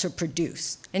difficult to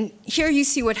produce. And here you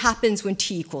see what happens when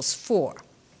t equals 4.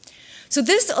 So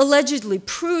this allegedly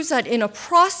proves that in a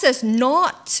process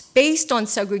not based on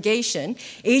segregation,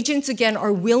 agents again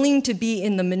are willing to be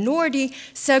in the minority,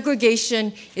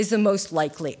 segregation is the most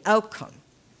likely outcome.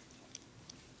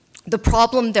 The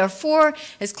problem, therefore,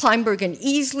 as Kleinberg and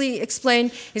Easley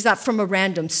explain, is that from a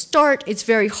random start, it's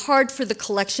very hard for the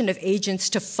collection of agents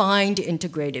to find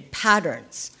integrated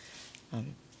patterns.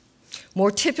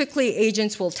 More typically,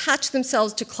 agents will attach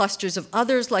themselves to clusters of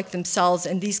others like themselves,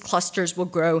 and these clusters will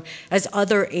grow as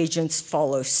other agents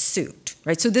follow suit.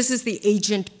 Right? So this is the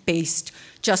agent-based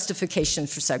justification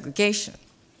for segregation.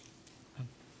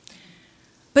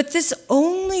 But this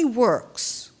only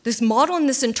works, this model and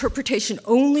this interpretation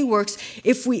only works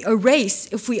if we erase,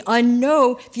 if we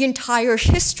unknow the entire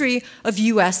history of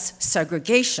US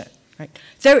segregation. Right?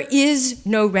 There is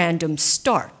no random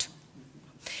start.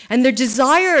 And their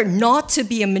desire not to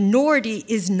be a minority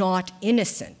is not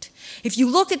innocent. If you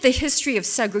look at the history of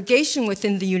segregation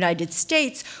within the United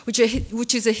States, which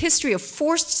is a history of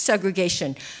forced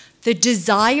segregation, the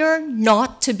desire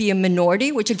not to be a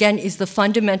minority, which again is the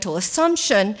fundamental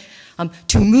assumption,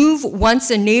 to move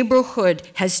once a neighborhood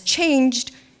has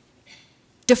changed,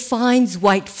 defines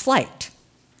white flight.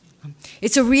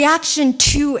 It's a reaction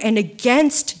to and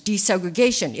against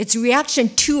desegregation. It's a reaction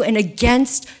to and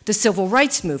against the civil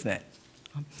rights movement.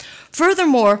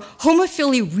 Furthermore,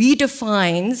 homophily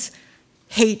redefines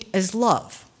hate as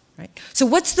love. Right? So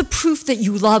what's the proof that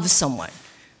you love someone?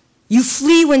 You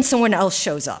flee when someone else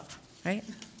shows up. Right?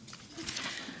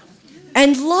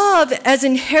 And love as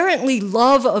inherently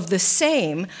love of the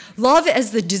same, love as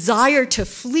the desire to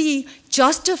flee,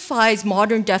 justifies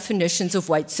modern definitions of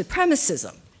white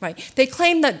supremacism. Right? They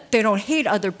claim that they don't hate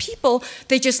other people,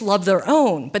 they just love their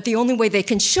own. But the only way they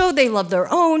can show they love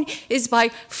their own is by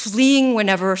fleeing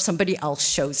whenever somebody else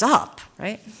shows up.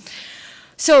 Right?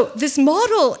 So this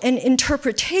model and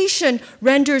interpretation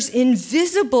renders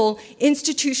invisible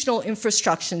institutional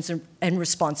infrastructures and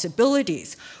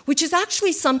responsibilities, which is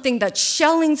actually something that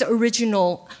Schelling's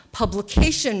original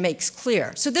publication makes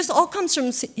clear. So this all comes from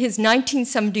his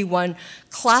 1971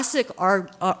 classic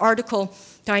article,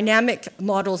 Dynamic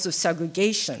Models of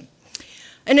Segregation.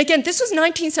 And again, this was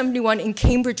 1971 in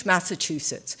Cambridge,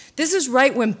 Massachusetts. This is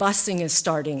right when busing is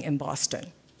starting in Boston.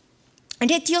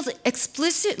 And it deals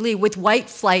explicitly with white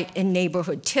flight and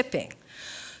neighborhood tipping.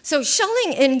 So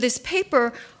Schelling in this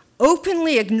paper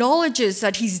openly acknowledges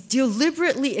that he's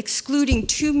deliberately excluding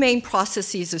two main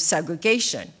processes of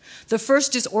segregation. The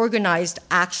first is organized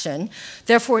action.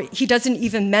 Therefore, he doesn't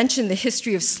even mention the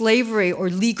history of slavery or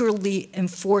legally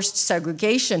enforced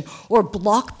segregation or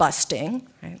blockbusting,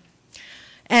 right?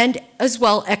 And as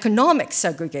well economic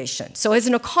segregation. So as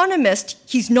an economist,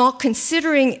 he's not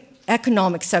considering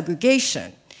economic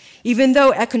segregation, even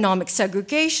though economic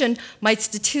segregation might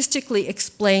statistically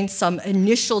explain some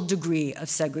initial degree of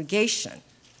segregation.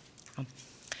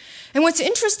 And what's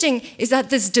interesting is that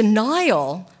this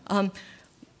denial,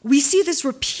 we see this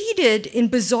repeated in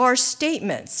bizarre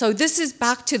statements. So this is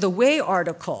back to the Way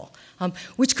article,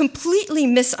 which completely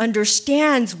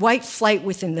misunderstands white flight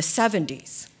within the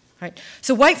 70s. Right?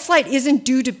 So white flight isn't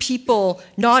due to people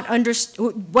not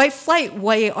white flight,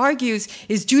 Way argues,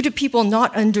 is due to people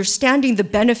not understanding the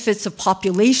benefits of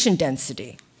population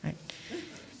density. Right?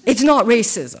 It's not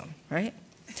racism, right?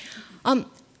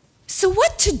 So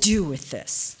what to do with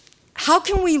this? How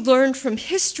can we learn from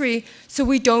history so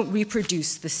we don't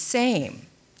reproduce the same?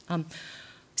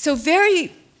 So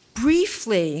very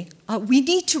briefly, we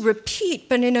need to repeat,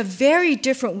 but in a very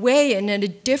different way and in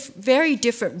a very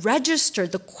different register,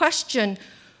 the question,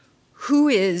 who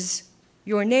is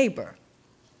your neighbor?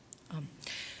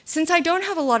 Since I don't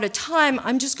have a lot of time,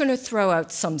 I'm just going to throw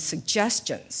out some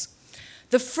suggestions.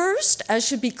 The first, as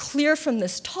should be clear from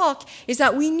this talk, is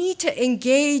that we need to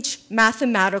engage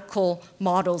mathematical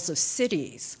models of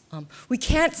cities. We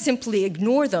can't simply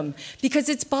ignore them because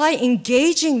it's by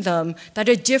engaging them that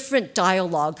a different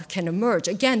dialogue can emerge.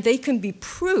 Again, they can be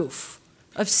proof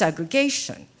of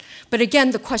segregation. But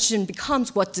again, the question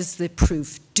becomes, what does the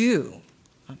proof do?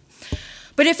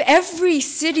 But if every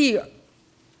city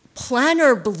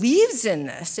planner believes in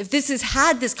this, if this has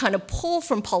had this kind of pull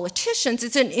from politicians,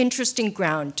 it's an interesting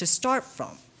ground to start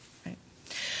from. Right?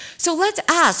 So let's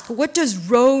ask, what does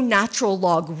rho natural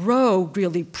log rho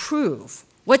really prove?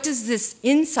 What does this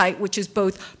insight, which is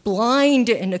both blind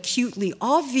and acutely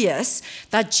obvious,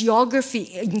 that geography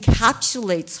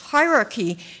encapsulates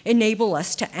hierarchy, enable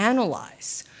us to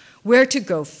analyze? Where to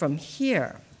go from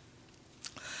here?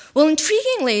 Well,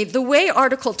 intriguingly, the Way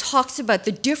article talks about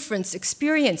the difference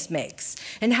experience makes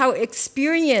and how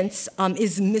experience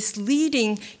is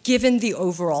misleading given the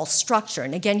overall structure.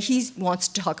 And again, he wants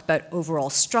to talk about overall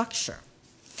structure.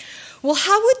 Well,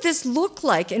 how would this look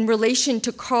like in relation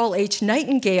to Carl H.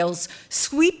 Nightingale's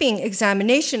sweeping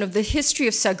examination of the history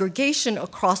of segregation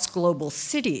across global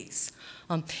cities?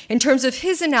 In terms of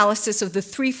his analysis of the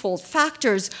threefold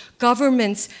factors,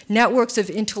 governments, networks of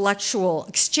intellectual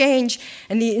exchange,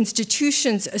 and the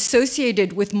institutions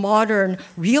associated with modern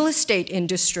real estate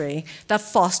industry that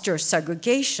foster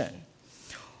segregation.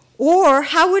 Or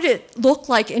how would it look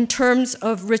like in terms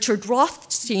of Richard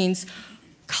Rothstein's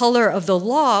Color of the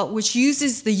Law, which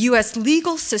uses the US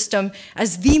legal system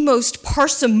as the most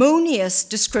parsimonious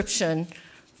description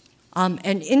an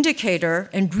indicator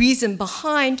and reason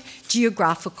behind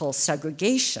geographical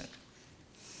segregation?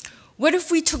 What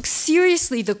if we took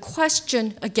seriously the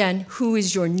question, again, who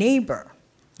is your neighbor?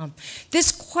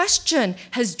 This question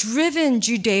has driven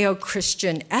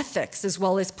Judeo-Christian ethics as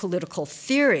well as political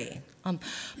theory.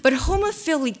 But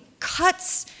homophily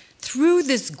cuts through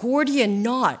this Gordian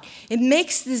knot. It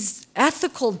makes this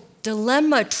ethical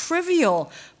dilemma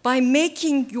trivial by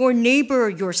making your neighbor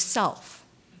yourself,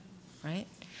 right?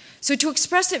 So to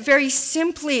express it very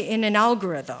simply in an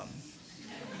algorithm,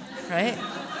 right?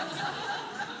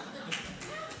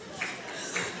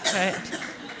 Right.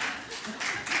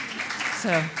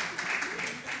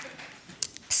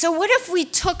 So what if we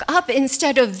took up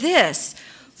instead of this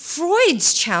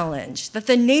Freud's challenge that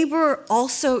the neighbor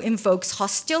also invokes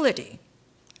hostility?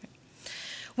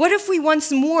 What if we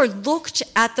once more looked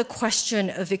at the question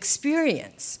of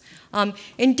experience?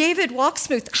 In David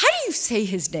Walksmith, how do you say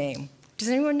his name? Does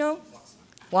anyone know?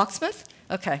 Walksmith?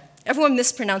 Okay. Everyone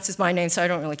mispronounces my name, so I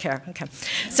don't really care. Okay.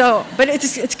 So, but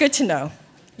it's good to know.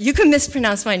 You can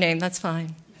mispronounce my name, that's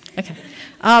fine. Okay.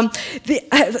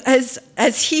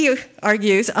 As he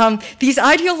argues, these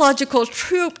ideological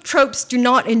tropes do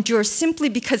not endure simply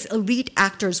because elite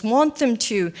actors want them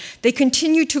to. They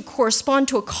continue to correspond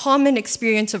to a common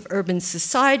experience of urban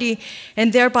society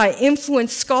and thereby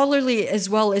influence scholarly as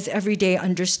well as everyday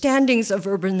understandings of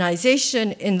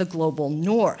urbanization in the global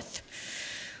north.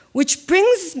 Which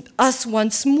brings us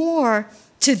once more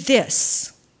to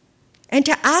this, and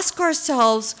to ask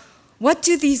ourselves, what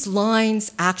do these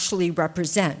lines actually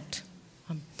represent?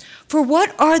 For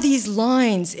what are these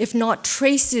lines if not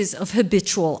traces of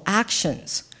habitual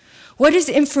actions? What is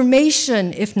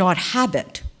information if not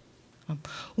habit?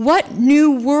 What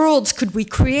new worlds could we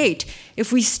create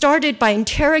if we started by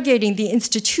interrogating the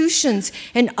institutions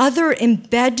and other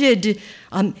embedded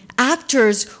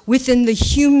actors within the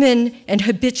human and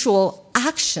habitual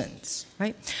actions,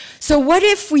 right? So what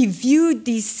if we viewed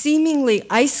these seemingly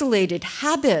isolated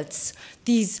habits,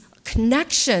 these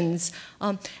connections,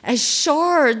 as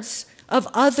shards of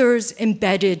others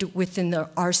embedded within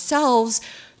ourselves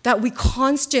that we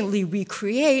constantly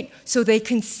recreate so they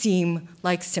can seem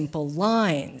like simple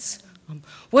lines?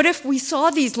 What if we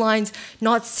saw these lines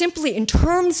not simply in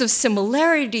terms of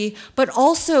similarity, but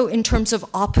also in terms of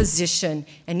opposition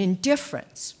and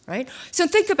indifference, right? So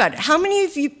think about it. How many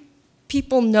of you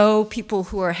people know people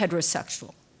who are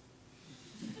heterosexual?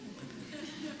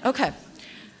 Okay.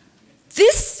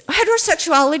 This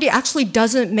heterosexuality actually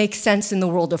doesn't make sense in the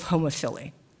world of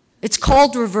homophily. It's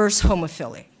called reverse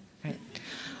homophily. Right?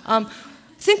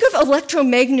 Think of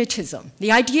electromagnetism,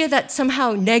 the idea that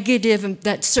somehow negative,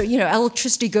 that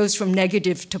electricity goes from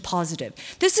negative to positive.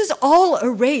 This is all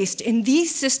erased in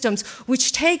these systems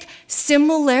which take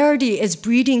similarity as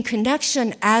breeding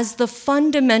connection as the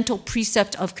fundamental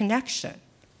precept of connection.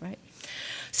 Right?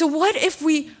 So what if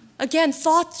we, again,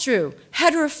 thought through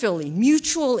heterophily,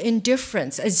 mutual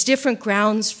indifference as different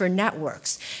grounds for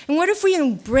networks? And what if we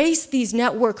embrace these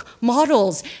network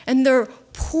models and their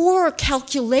poor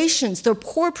calculations, their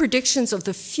poor predictions of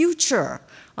the future,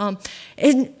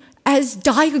 as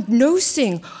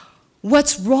diagnosing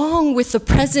what's wrong with the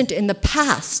present and the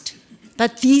past,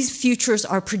 that these futures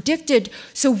are predicted,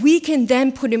 so we can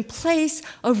then put in place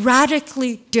a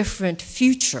radically different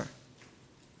future?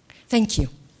 Thank you.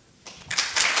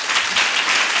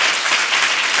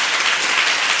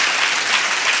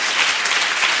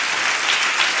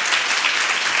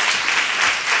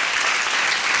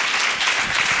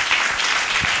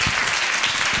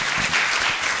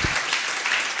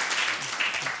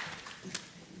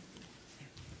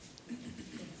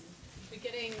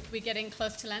 We're getting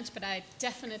close to lunch, but I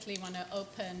definitely want to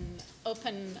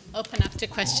open up to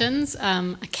questions.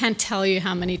 I can't tell you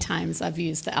how many times I've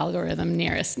used the algorithm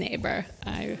nearest neighbor.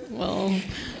 I will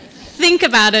think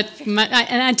about it, and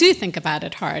I do think about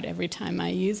it hard every time I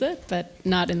use it, but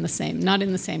not in the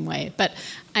same way. But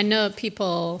I know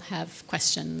people have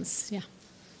questions. Yeah.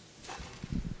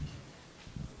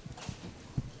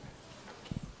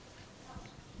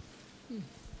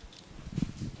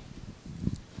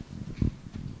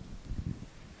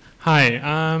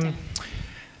 Hi,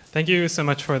 thank you so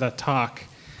much for that talk.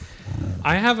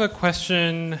 I have a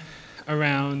question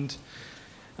around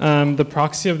the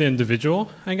proxy of the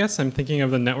individual, I guess. I'm thinking of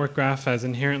the network graph as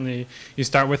inherently, you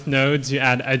start with nodes, you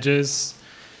add edges.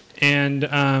 And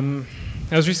I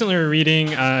was recently reading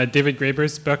David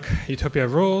Graeber's book, Utopia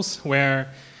of Rules,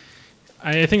 where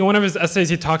I think in one of his essays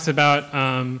he talks about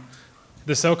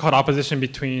the so-called opposition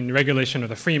between regulation or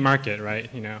the free market,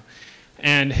 right?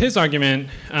 And his argument,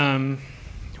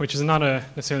 which is not a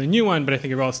necessarily new one, but I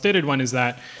think a well-stated one, is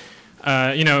that,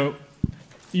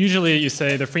 usually you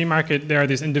say the free market, there are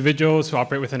these individuals who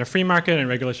operate within a free market and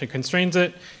regulation constrains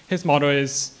it. His motto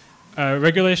is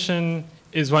regulation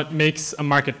is what makes a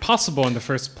market possible in the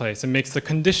first place. It makes the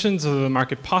conditions of the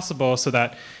market possible so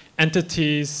that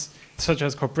entities such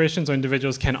as corporations or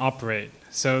individuals can operate.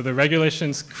 So the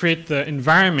regulations create the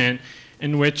environment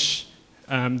in which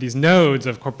these nodes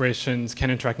of corporations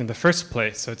can interact in the first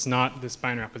place, so it's not this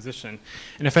binary opposition.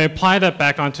 And if I apply that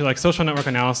back onto like social network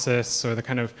analysis or the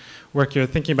kind of work you're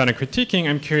thinking about and critiquing,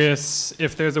 I'm curious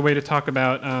if there's a way to talk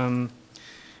about,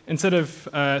 instead of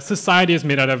society is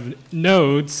made out of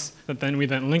nodes that then we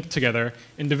then link together,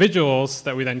 individuals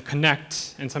that we then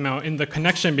connect, and somehow in the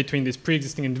connection between these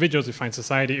pre-existing individuals we find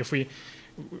society. If we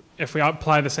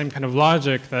apply the same kind of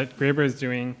logic that Graeber is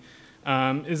doing,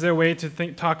 is there a way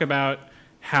to talk about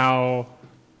how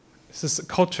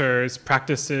cultures,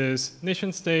 practices,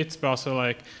 nation states, but also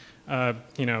like,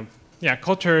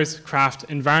 cultures craft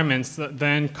environments that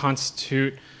then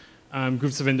constitute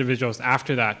groups of individuals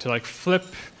after that, to like flip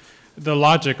the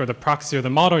logic or the proxy or the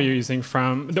model you're using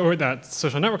or that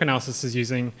social network analysis is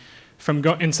using,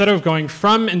 instead of going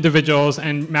from individuals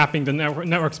and mapping the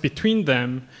networks between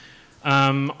them,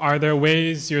 are there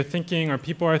ways you're thinking or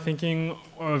people are thinking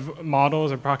of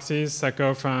models or proxies that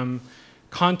go from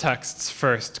contexts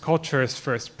first, cultures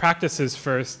first, practices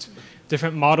first,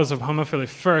 different models of homophily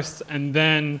first, and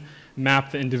then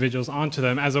map the individuals onto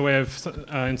them as a way of,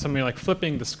 in some way, like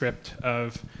flipping the script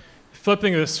of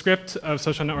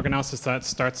social network analysis that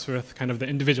starts with kind of the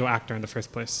individual actor in the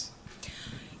first place?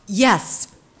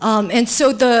 Yes. And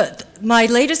so my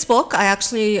latest book, I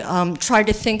actually tried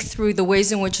to think through the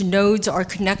ways in which nodes are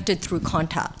connected through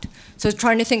contact. So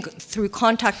trying to think through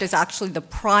contact as actually the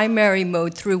primary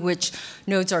mode through which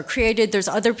nodes are created. There's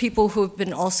other people who have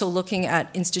been also looking at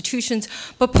institutions.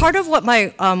 But part of what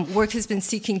my work has been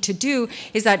seeking to do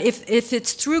is that if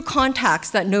it's through contacts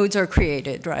that nodes are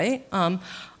created, right?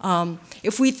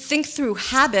 If we think through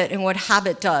habit and what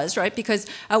habit does, right? Because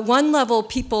at one level,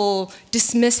 people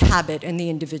dismiss habit in the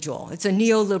individual. It's a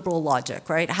neoliberal logic,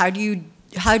 right? How do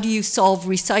you solve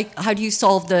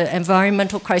the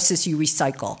environmental crisis? You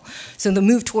recycle. So the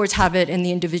move towards habit in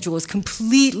the individual is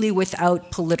completely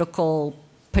without political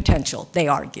potential, they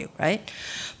argue, right?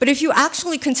 But if you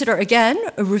actually consider, again,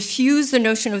 refuse the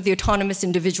notion of the autonomous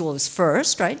individual as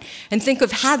first, right? And think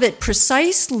of habit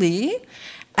precisely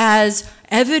as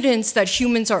evidence that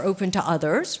humans are open to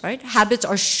others, right? Habits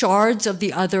are shards of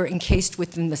the other encased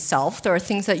within the self. There are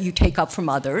things that you take up from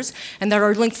others and that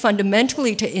are linked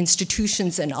fundamentally to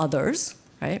institutions and others,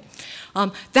 right?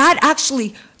 That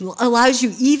actually allows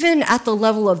you, even at the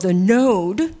level of the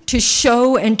node, to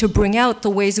show and to bring out the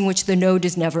ways in which the node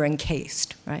is never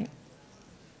encased, right?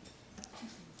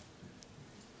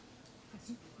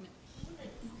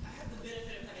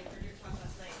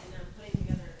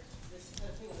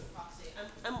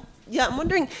 Yeah, I'm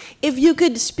wondering if you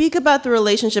could speak about the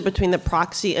relationship between the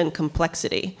proxy and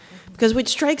complexity. Because what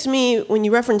strikes me when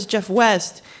you reference Jeff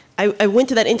West, I went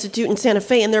to that institute in Santa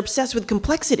Fe and they're obsessed with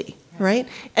complexity, right?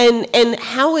 And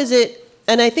how is it,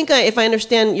 and I think if I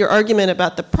understand your argument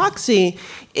about the proxy,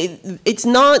 it's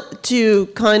not to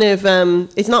kind of,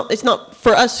 it's not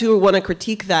for us who want to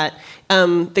critique that.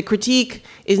 The critique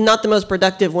is not the most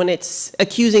productive when it's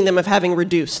accusing them of having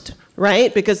reduced,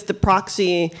 right? Because the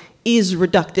proxy is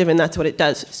reductive and that's what it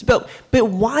does. But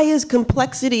why is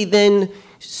complexity then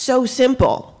so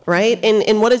simple, right?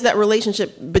 And what is that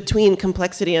relationship between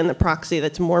complexity and the proxy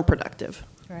that's more productive?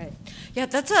 Right. Yeah,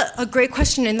 that's a great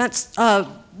question, and that's,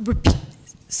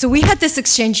 so we had this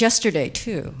exchange yesterday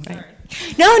too, right?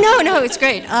 No, it's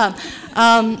great.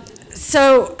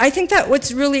 So I think that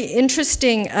what's really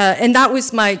interesting, and that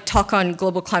was my talk on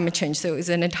global climate change, so it was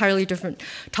an entirely different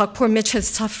talk. Poor Mitch has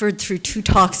suffered through 2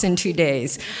 talks in 2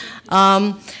 days.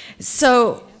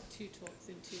 So 2 talks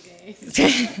in 2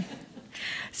 days.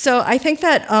 So I think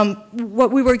that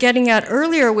what we were getting at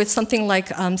earlier with something like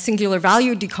singular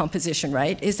value decomposition,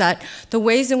 right, is that the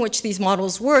ways in which these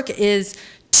models work is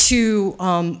to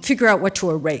figure out what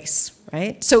to erase.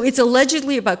 Right? So it's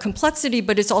allegedly about complexity,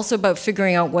 but it's also about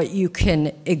figuring out what you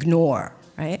can ignore,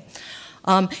 right?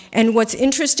 And what's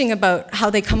interesting about how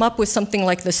they come up with something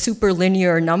like the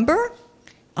superlinear number,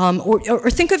 or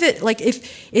think of it like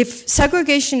if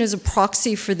segregation is a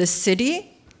proxy for the city,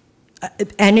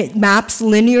 and it maps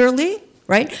linearly,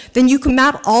 right? Then you can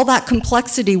map all that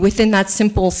complexity within that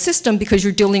simple system because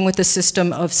you're dealing with a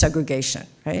system of segregation,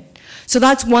 right? So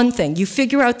that's one thing. You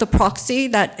figure out the proxy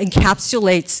that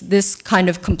encapsulates this kind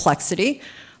of complexity.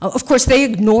 Of course, they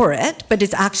ignore it, but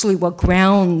it's actually what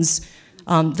grounds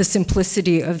the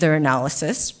simplicity of their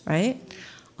analysis, right?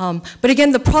 But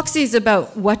again, the proxy is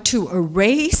about what to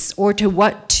erase or to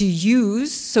what to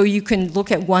use, so you can look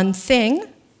at one thing,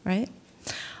 right?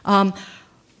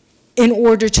 In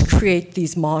order to create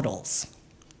these models.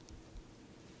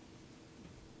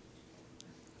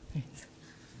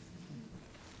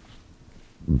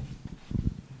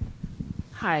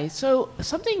 Hi, so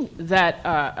something that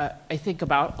I think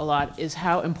about a lot is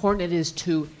how important it is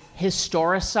to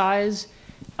historicize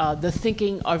the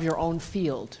thinking of your own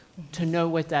field, to know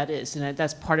what that is, and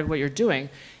that's part of what you're doing.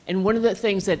 And one of the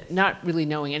things that, not really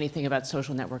knowing anything about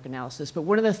social network analysis, but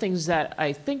one of the things that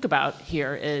I think about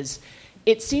here is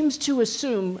it seems to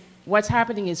assume what's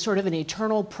happening is sort of an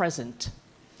eternal present.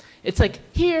 It's like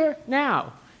here,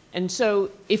 now. And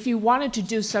so if you wanted to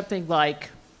do something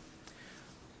like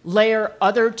layer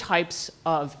other types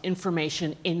of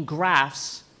information in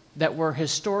graphs that were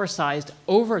historicized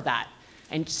over that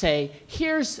and say,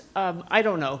 here's, I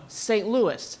don't know, St.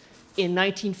 Louis in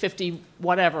 1950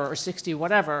 whatever or 60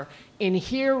 whatever, and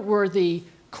here were the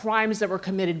crimes that were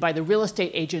committed by the real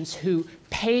estate agents who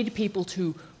paid people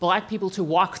black people to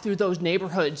walk through those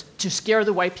neighborhoods to scare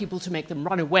the white people to make them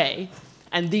run away,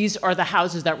 and these are the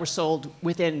houses that were sold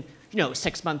within, a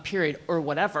 6-month period or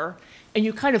whatever. And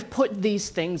you kind of put these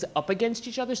things up against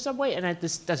each other some way, and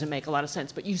this doesn't make a lot of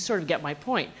sense, but you sort of get my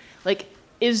point. Like,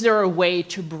 is there a way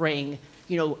to bring,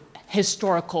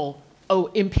 historical,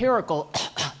 empirical,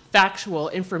 factual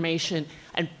information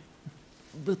and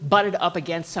butt it up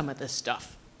against some of this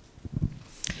stuff?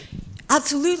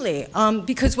 Absolutely,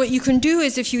 because what you can do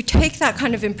is if you take that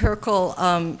kind of empirical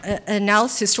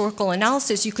historical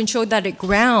analysis, you can show that it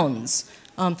grounds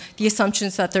the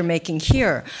assumptions that they're making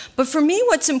here. But for me,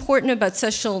 what's important about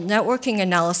social networking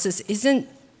analysis isn't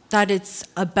that it's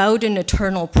about an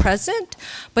eternal present,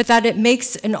 but that it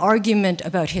makes an argument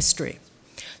about history.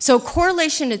 So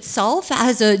correlation itself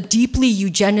has a deeply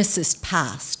eugenicist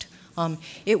past.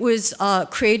 It was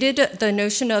created, the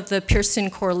notion of the Pearson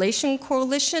Correlation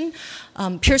Coalition.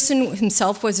 Pearson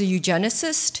himself was a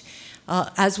eugenicist,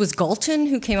 as was Galton,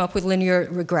 who came up with linear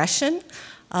regression.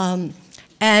 Pearson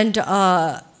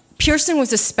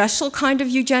was a special kind of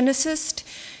eugenicist.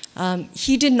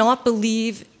 He did not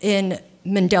believe in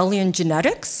Mendelian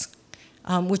genetics,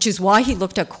 which is why he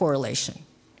looked at correlation.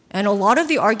 And a lot of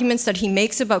the arguments that he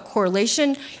makes about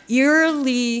correlation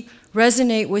eerily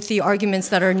resonate with the arguments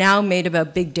that are now made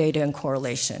about big data and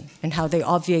correlation and how they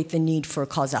obviate the need for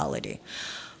causality.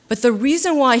 But the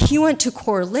reason why he went to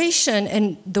correlation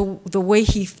and the way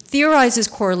he theorizes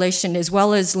correlation as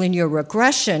well as linear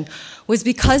regression was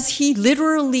because he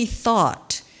literally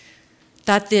thought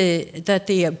that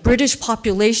the British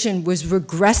population was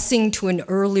regressing to an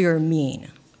earlier mean.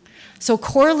 So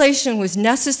correlation was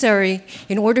necessary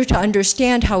in order to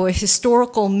understand how a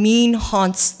historical mean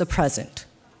haunts the present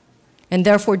and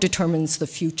therefore determines the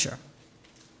future.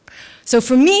 So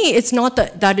for me, it's not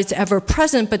that it's ever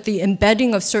present, but the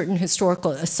embedding of certain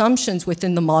historical assumptions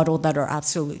within the model that are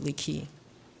absolutely key.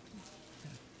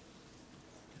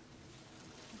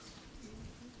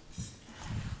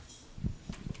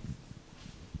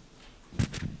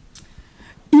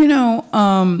 You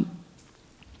know,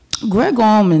 Greg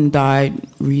Allman died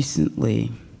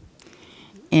recently,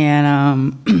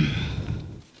 and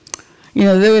you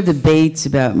know, there were debates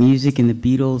about music and the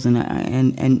Beatles,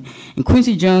 and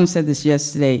Quincy Jones said this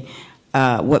yesterday,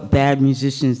 what bad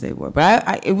musicians they were.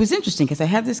 But it was interesting because I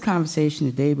had this conversation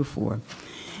the day before,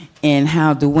 and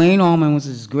how Duane Allman was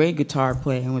this great guitar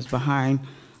player and was behind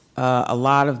a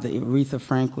lot of the Aretha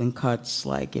Franklin cuts,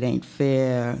 like It Ain't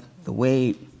Fair, The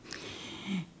Weight.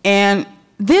 And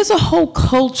there's a whole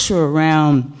culture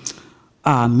around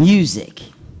music.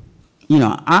 You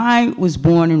know, I was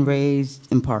born and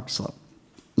raised in Park Slope,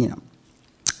 you know.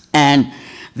 And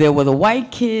there were the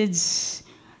white kids,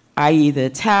 i.e. the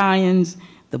Italians,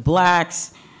 the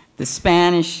blacks, the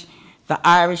Spanish, the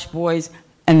Irish boys,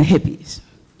 and the hippies.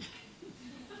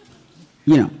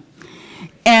 You know.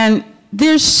 And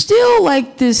there's still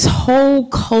like this whole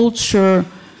culture.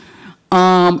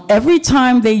 Every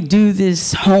time they do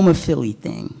this homophily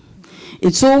thing,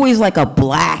 it's always like a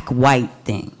black-white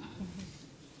thing.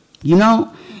 You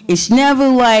know? It's never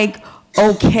like,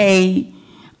 okay,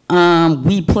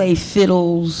 we play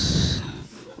fiddles,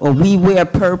 or we wear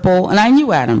purple, and I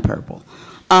knew Adam Purple.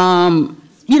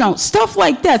 You know, stuff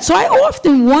like that. So I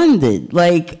often wondered,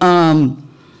 like,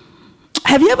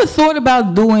 have you ever thought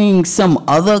about doing some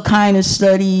other kind of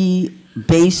study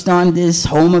based on this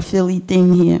homophily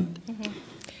thing here?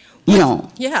 You know,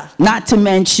 yeah. Not to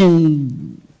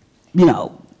mention, you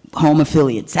know,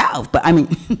 homophilia itself, but I mean,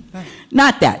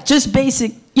 not that, just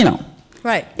basic, you know.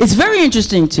 Right. It's very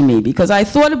interesting to me because I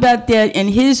thought about that, and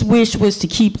his wish was to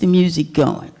keep the music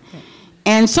going. Right.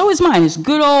 And so is mine. It's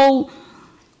good old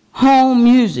home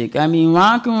music. I mean,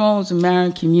 rock and roll is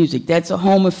American music. That's a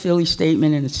homophily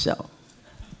statement in itself.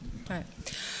 Right.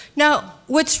 Now,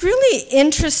 what's really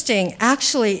interesting,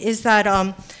 actually, is that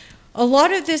a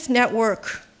lot of this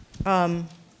network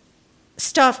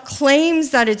stuff claims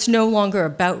that it's no longer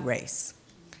about race.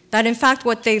 That in fact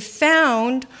what they've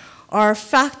found are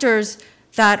factors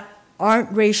that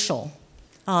aren't racial,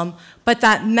 but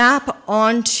that map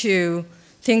onto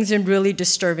things in really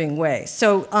disturbing ways.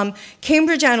 So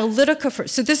Cambridge Analytica,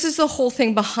 so this is the whole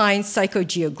thing behind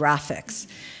psychogeographics.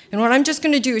 And what I'm just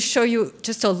going to do is show you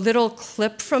just a little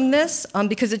clip from this,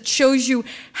 because it shows you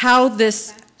how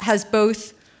this has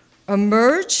both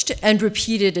emerged and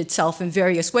repeated itself in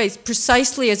various ways,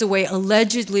 precisely as a way,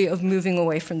 allegedly, of moving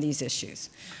away from these issues.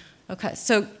 Okay,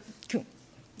 so.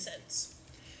 Sense.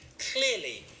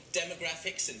 Clearly,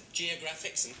 demographics and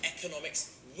geographics and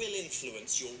economics will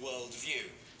influence your worldview.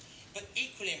 But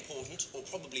equally important, or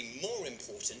probably more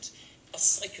important, are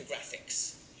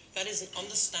psychographics. That is an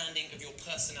understanding of your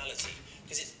personality,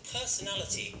 because it's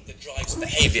personality that drives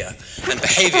behavior, and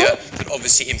behavior that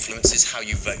obviously influences how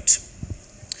you vote.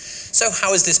 So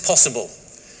how is this possible?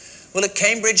 Well, at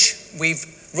Cambridge, we've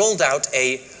rolled out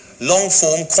a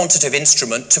long-form quantitative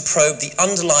instrument to probe the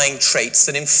underlying traits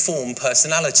that inform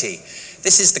personality.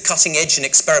 This is the cutting edge in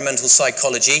experimental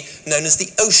psychology known as the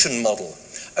OCEAN model.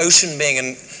 OCEAN being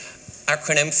an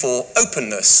acronym for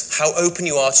openness, how open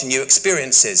you are to new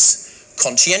experiences.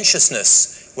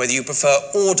 Conscientiousness, whether you prefer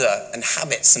order and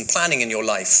habits and planning in your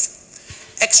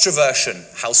life. Extroversion,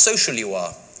 how social you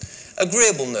are.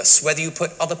 Agreeableness, whether you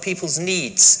put other people's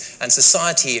needs and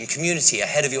society and community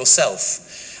ahead of yourself.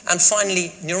 And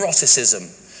finally, neuroticism,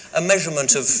 a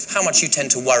measurement of how much you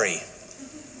tend to worry.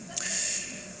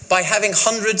 By having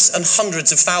hundreds and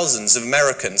hundreds of thousands of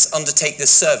Americans undertake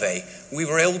this survey, we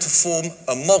were able to form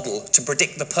a model to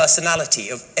predict the personality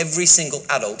of every single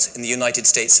adult in the United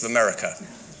States of America.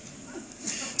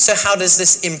 So how does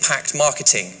this impact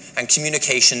marketing and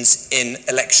communications in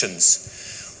elections?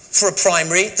 For a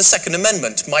primary, the Second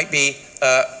Amendment might be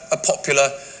a popular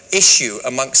issue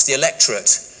amongst the electorate.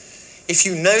 If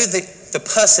you know the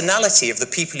personality of the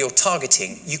people you're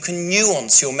targeting, you can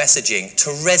nuance your messaging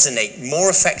to resonate more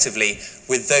effectively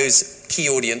with those key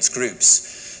audience groups.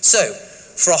 So,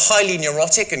 for a highly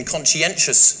neurotic and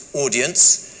conscientious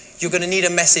audience, you're going to need a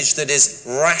message that is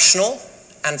rational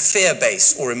and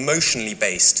fear-based or emotionally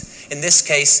based. In this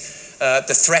case,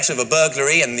 the threat of a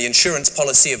burglary and the insurance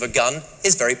policy of a gun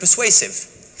is very persuasive.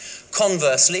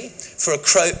 Conversely, for a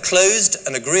closed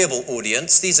and agreeable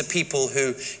audience, these are people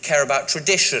who care about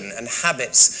tradition and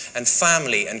habits and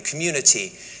family and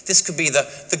community. This could be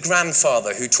the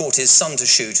grandfather who taught his son to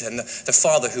shoot and the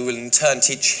father who will in turn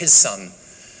teach his son.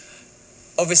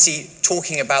 Obviously,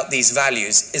 talking about these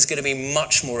values is going to be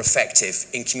much more effective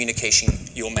in communicating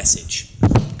your message.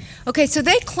 Okay, so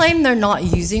they claim they're not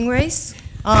using race,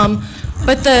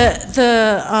 but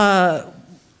the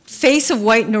face of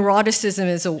white neuroticism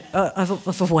is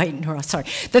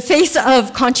the face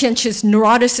of conscientious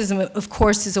neuroticism, of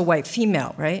course, is a white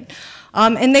female, right?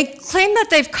 And they claim that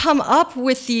they've come up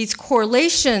with these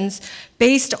correlations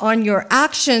based on your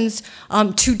actions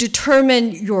to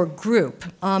determine your group.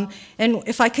 And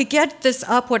if I could get this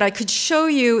up, what I could show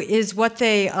you is what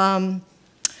they,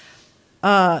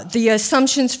 the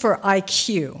assumptions for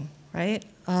IQ, right?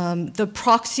 The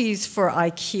proxies for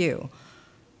IQ.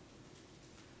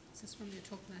 Is this from your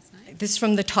talk last night? This is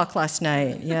from the talk last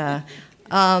night, yeah.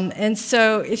 And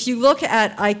so if you look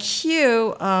at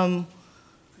IQ,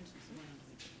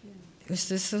 is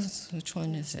this, which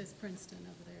one is it? It says Princeton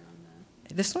over there on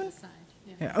the This one? side.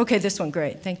 Yeah. Okay, this one,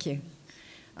 great, thank you.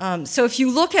 So if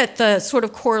you look at the sort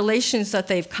of correlations that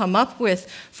they've come up with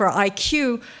for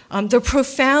IQ, they're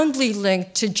profoundly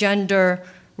linked to gender,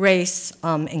 race,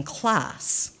 and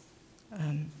class.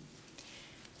 And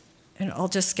I'll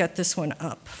just get this one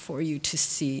up for you to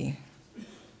see.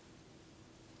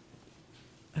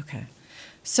 Okay.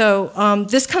 So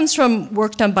this comes from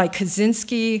work done by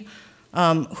Kaczynski,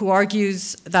 who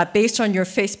argues that based on your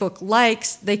Facebook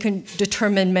likes, they can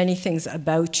determine many things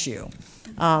about you.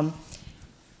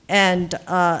 And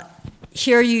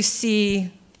here you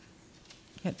see,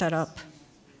 get that up,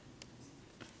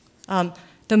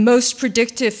 the most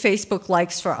predictive Facebook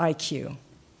likes for IQ.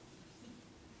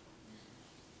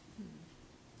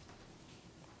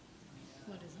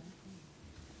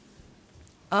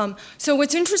 So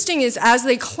what's interesting is, as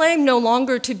they claim no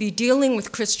longer to be dealing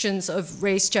with Christians of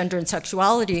race, gender, and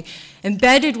sexuality,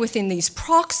 embedded within these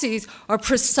proxies are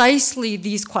precisely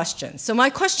these questions. So my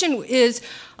question is,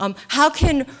 how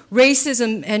can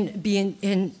racism be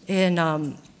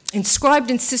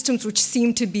inscribed in systems which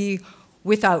seem to be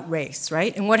without race,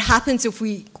 right? And what happens if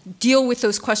we deal with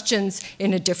those questions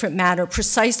in a different manner,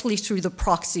 precisely through the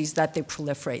proxies that they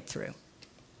proliferate through?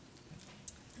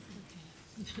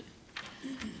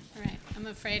 I'm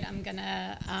afraid I'm going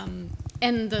to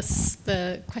end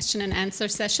the question and answer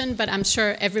session, but I'm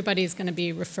sure everybody's going to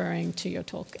be referring to your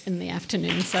talk in the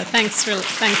afternoon. So thanks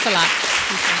a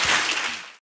lot.